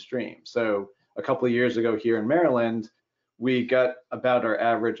salt in streams. So a couple of years ago here in Maryland, we got about our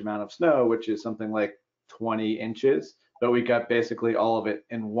average amount of snow, which is something like 20 inches, but we got basically all of it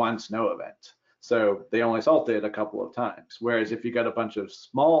in one snow event. So they only salted a couple of times. Whereas if you got a bunch of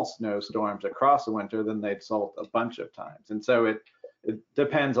small snowstorms across the winter, then they'd salt a bunch of times. And so it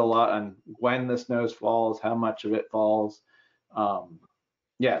depends a lot on when the snow falls, how much of it falls.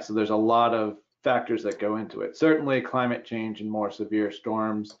 Yeah, so there's a lot of factors that go into it. Certainly climate change and more severe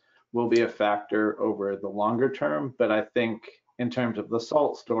storms will be a factor over the longer term, but I think in terms of the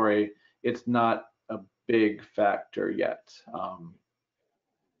salt story, it's not a big factor yet.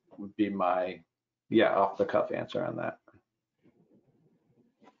 Would be my off the cuff answer on that.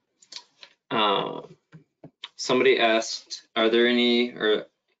 Somebody asked, are there many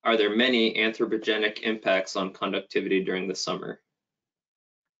anthropogenic impacts on conductivity during the summer?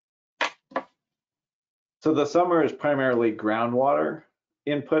 So the summer is primarily groundwater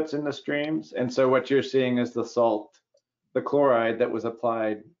inputs in the streams. And so what you're seeing is the salt, the chloride that was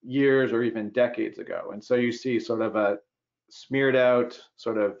applied years or even decades ago. And so you see sort of a smeared out,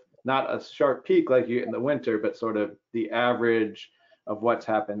 sort of not a sharp peak like you in the winter, but sort of the average of what's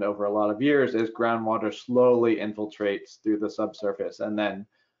happened over a lot of years is groundwater slowly infiltrates through the subsurface and then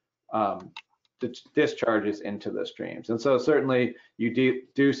discharges into the streams. And so certainly you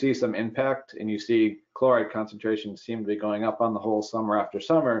do see some impact, and you see chloride concentrations seem to be going up on the whole summer after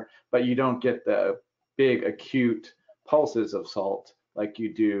summer, but you don't get the big acute pulses of salt like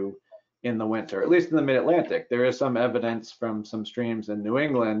you do in the winter, at least in the mid-Atlantic. There is some evidence from some streams in New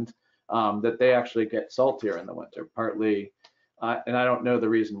England that they actually get saltier in the winter, partly, and I don't know the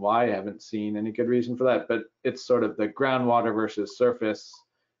reason why. I haven't seen any good reason for that, but it's sort of the groundwater versus surface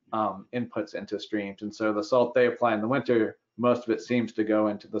inputs into streams. And so the salt they apply in the winter, most of it seems to go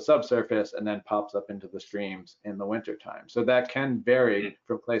into the subsurface and then pops up into the streams in the winter time. So that can vary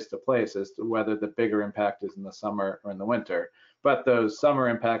from place to place as to whether the bigger impact is in the summer or in the winter. But those summer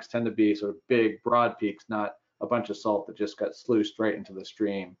impacts tend to be sort of big, broad peaks, not a bunch of salt that just got sluiced straight into the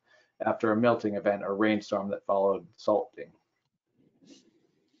stream after a melting event or rainstorm that followed salting.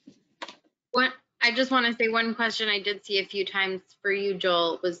 I just want to say one question I did see a few times for you,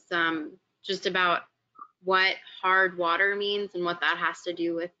 Joel, was just about what hard water means and what that has to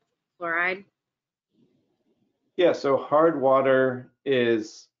do with chloride. Yeah, so hard water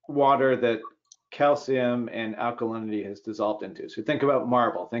is water that calcium and alkalinity has dissolved into. So think about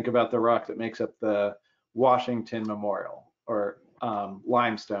marble, think about the rock that makes up the Washington Memorial, or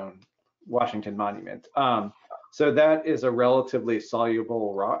limestone Washington Monument. So that is a relatively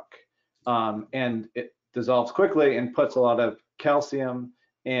soluble rock, and it dissolves quickly and puts a lot of calcium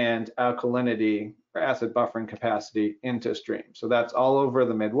and alkalinity or acid buffering capacity into streams. So that's all over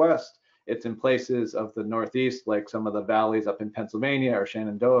the Midwest. It's in places of the Northeast, like some of the valleys up in Pennsylvania or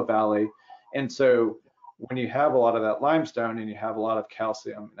Shenandoah Valley. And so when you have a lot of that limestone and you have a lot of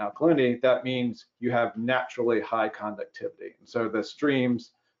calcium and alkalinity, that means you have naturally high conductivity. And so the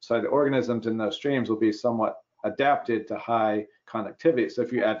streams, so the organisms in those streams will be somewhat adapted to high conductivity. So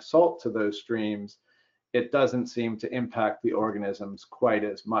if you add salt to those streams, it doesn't seem to impact the organisms quite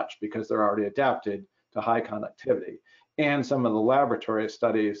as much because they're already adapted to high conductivity. And some of the laboratory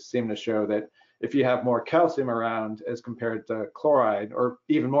studies seem to show that if you have more calcium around as compared to chloride, or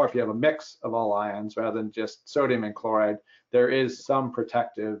even more if you have a mix of all ions rather than just sodium and chloride, there is some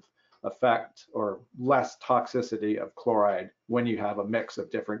protective effect or less toxicity of chloride when you have a mix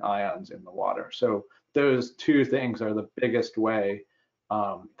of different ions in the water. So those two things are the biggest way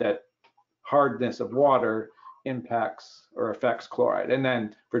that hardness of water impacts or affects chloride. And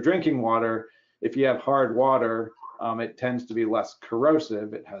then for drinking water, if you have hard water, it tends to be less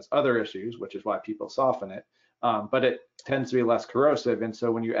corrosive. It has other issues, which is why people soften it, but it tends to be less corrosive. And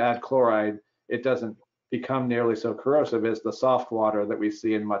so when you add chloride, it doesn't become nearly so corrosive as the soft water that we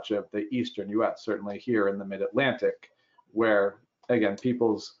see in much of the eastern US, certainly here in the mid-Atlantic, where, again,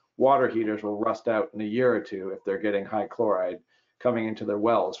 people's water heaters will rust out in a year or two if they're getting high chloride coming into their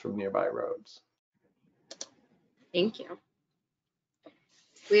wells from nearby roads. Thank you.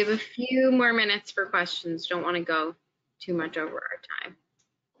 We have a few more minutes for questions. Don't want to go too much over our time.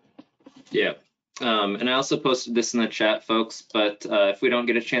 Yeah, and I also posted this in the chat, folks, but if we don't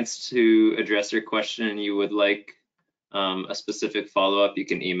get a chance to address your question and you would like a specific follow-up, you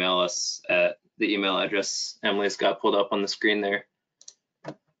can email us at the email address Emily's got pulled up on the screen there.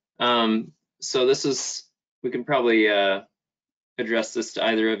 So this is, we can probably address this to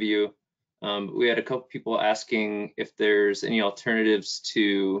either of you. We had a couple people asking if there's any alternatives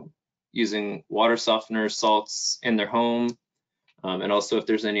to using water softeners, salts in their home, and also if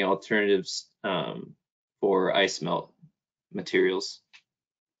there's any alternatives for ice melt materials.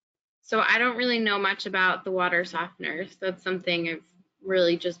 So I don't really know much about the water softeners. That's something I've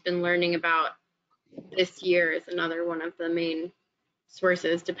really just been learning about this year. Is another one of the main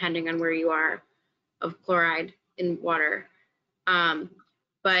sources, depending on where you are, of chloride in water.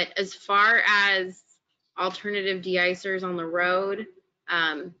 But as far as alternative de-icers on the road,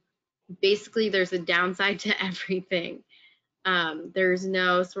 basically there's a downside to everything. There's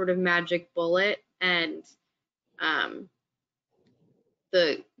no sort of magic bullet, and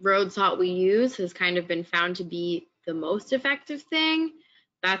the road salt we use has kind of been found to be the most effective thing.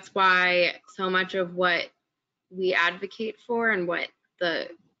 That's why so much of what we advocate for and what the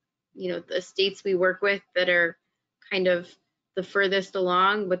states we work with that are kind of the furthest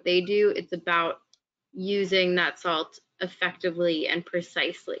along, what they do, it's about using that salt effectively and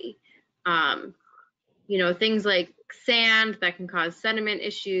precisely. Things like sand that can cause sediment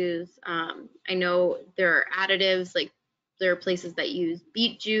issues. I know there are additives, like there are places that use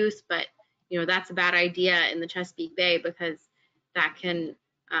beet juice, but that's a bad idea in the Chesapeake Bay because that can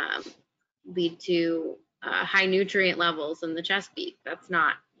lead to high nutrient levels in the Chesapeake.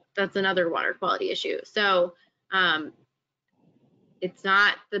 That's another water quality issue. So it's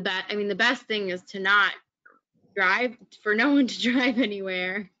not the best. I mean, the best thing is to not drive, for no one to drive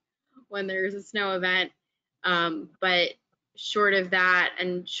anywhere when there's a snow event. But short of that,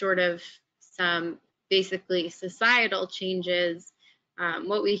 and short of some basically societal changes,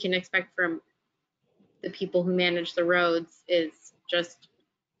 what we can expect from the people who manage the roads is just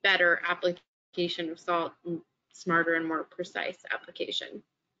better application of salt and smarter and more precise application.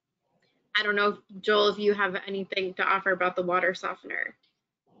 I don't know, Joel, if you have anything to offer about the water softener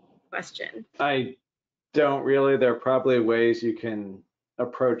question. I don't really. There are probably ways you can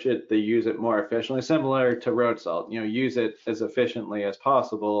approach it to use it more efficiently, similar to road salt. Use it as efficiently as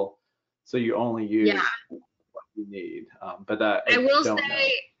possible, so you only use what you need. But that I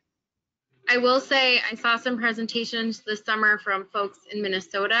will say I saw some presentations this summer from folks in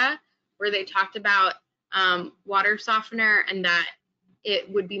Minnesota where they talked about water softener, and that it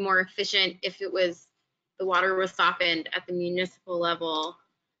would be more efficient if the water was softened at the municipal level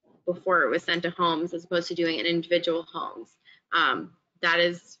before it was sent to homes, as opposed to doing it in individual homes. That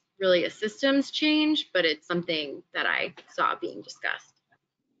is really a systems change, but it's something that I saw being discussed.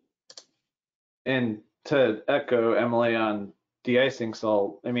 And to echo Emily on de-icing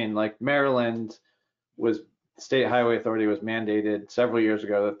salt, I mean, like Maryland State Highway Authority was mandated several years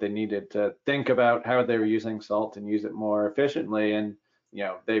ago that they needed to think about how they were using salt and use it more efficiently. And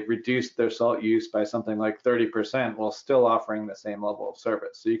they've reduced their salt use by something like 30% while still offering the same level of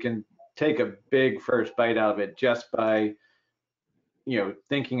service. So you can take a big first bite out of it just by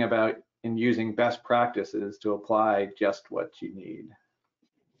thinking about and using best practices to apply just what you need.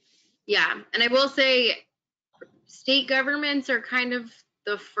 Yeah, and I will say state governments are kind of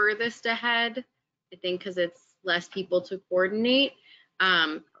the furthest ahead, I think, because it's less people to coordinate.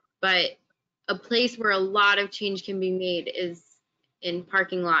 But a place where a lot of change can be made is in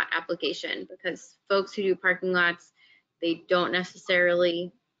parking lot application, because folks who do parking lots, they don't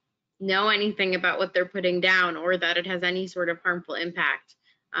necessarily know anything about what they're putting down, or that it has any sort of harmful impact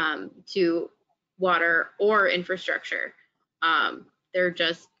to water or infrastructure. They're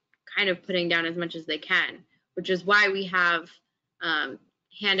just kind of putting down as much as they can, which is why we have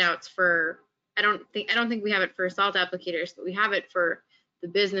handouts for, I don't think we have it for salt applicators, but we have it for the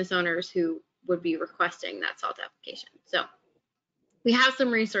business owners who would be requesting that salt application. So we have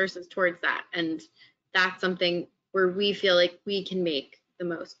some resources towards that, and that's something where we feel like we can make the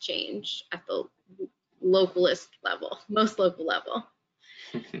most change at the most local level.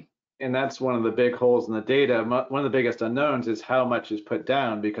 And that's one of the big holes in the data. One of the biggest unknowns is how much is put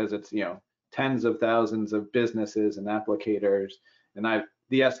down, because it's tens of thousands of businesses and applicators. And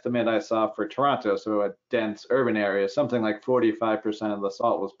the estimate I saw for Toronto, so a dense urban area, something like 45% of the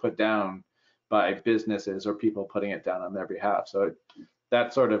salt was put down by businesses or people putting it down on their behalf. So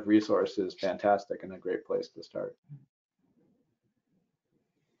that sort of resource is fantastic and a great place to start.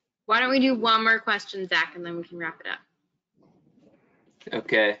 Why don't we do one more question, Zach, and then we can wrap it up.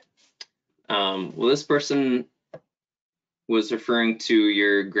 Okay. Well, this person was referring to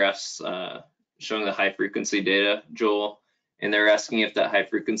your graphs showing the high frequency data, Joel, and they're asking if that high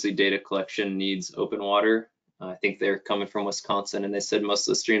frequency data collection needs open water. I think they're coming from Wisconsin, and they said most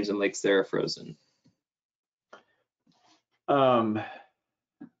of the streams and lakes there are frozen. I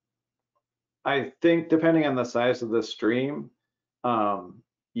think depending on the size of the stream,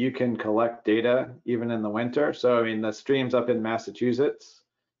 you can collect data even in the winter. So I mean, the streams up in Massachusetts,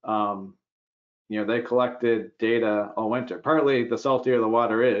 they collected data all winter. Partly the saltier the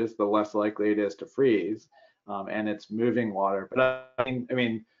water is, the less likely it is to freeze, and it's moving water. But I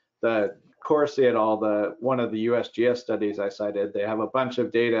mean, the Corsi et al., one of the USGS studies I cited, they have a bunch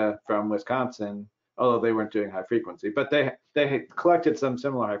of data from Wisconsin, although they weren't doing high frequency, but they collected some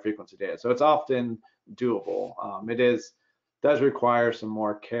similar high frequency data. So it's often doable. It does require some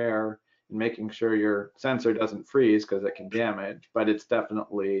more care in making sure your sensor doesn't freeze because it can damage, but it's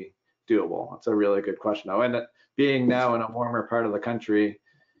definitely doable. It's a really good question. Now, and being now in a warmer part of the country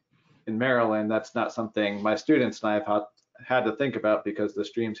in Maryland, that's not something my students and I have had to think about, because the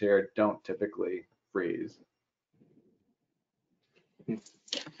streams here don't typically freeze. All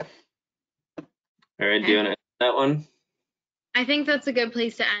right, do you want to answer that one? I think that's a good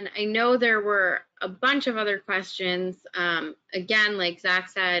place to end. I know there were a bunch of other questions. Again, like Zach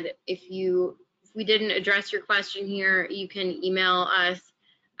said, if we didn't address your question here, you can email us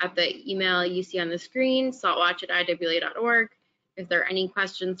at the email you see on the screen, saltwatch@iwa.org. If there are any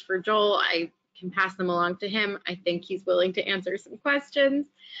questions for Joel, I can pass them along to him. I think he's willing to answer some questions.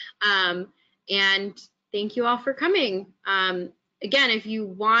 And thank you all for coming. Again, if you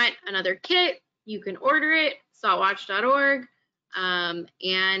want another kit, you can order it, saltwatch.org.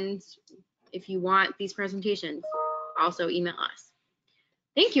 And if you want these presentations, also email us.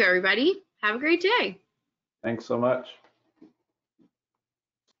 Thank you, everybody. Have a great day. Thanks so much.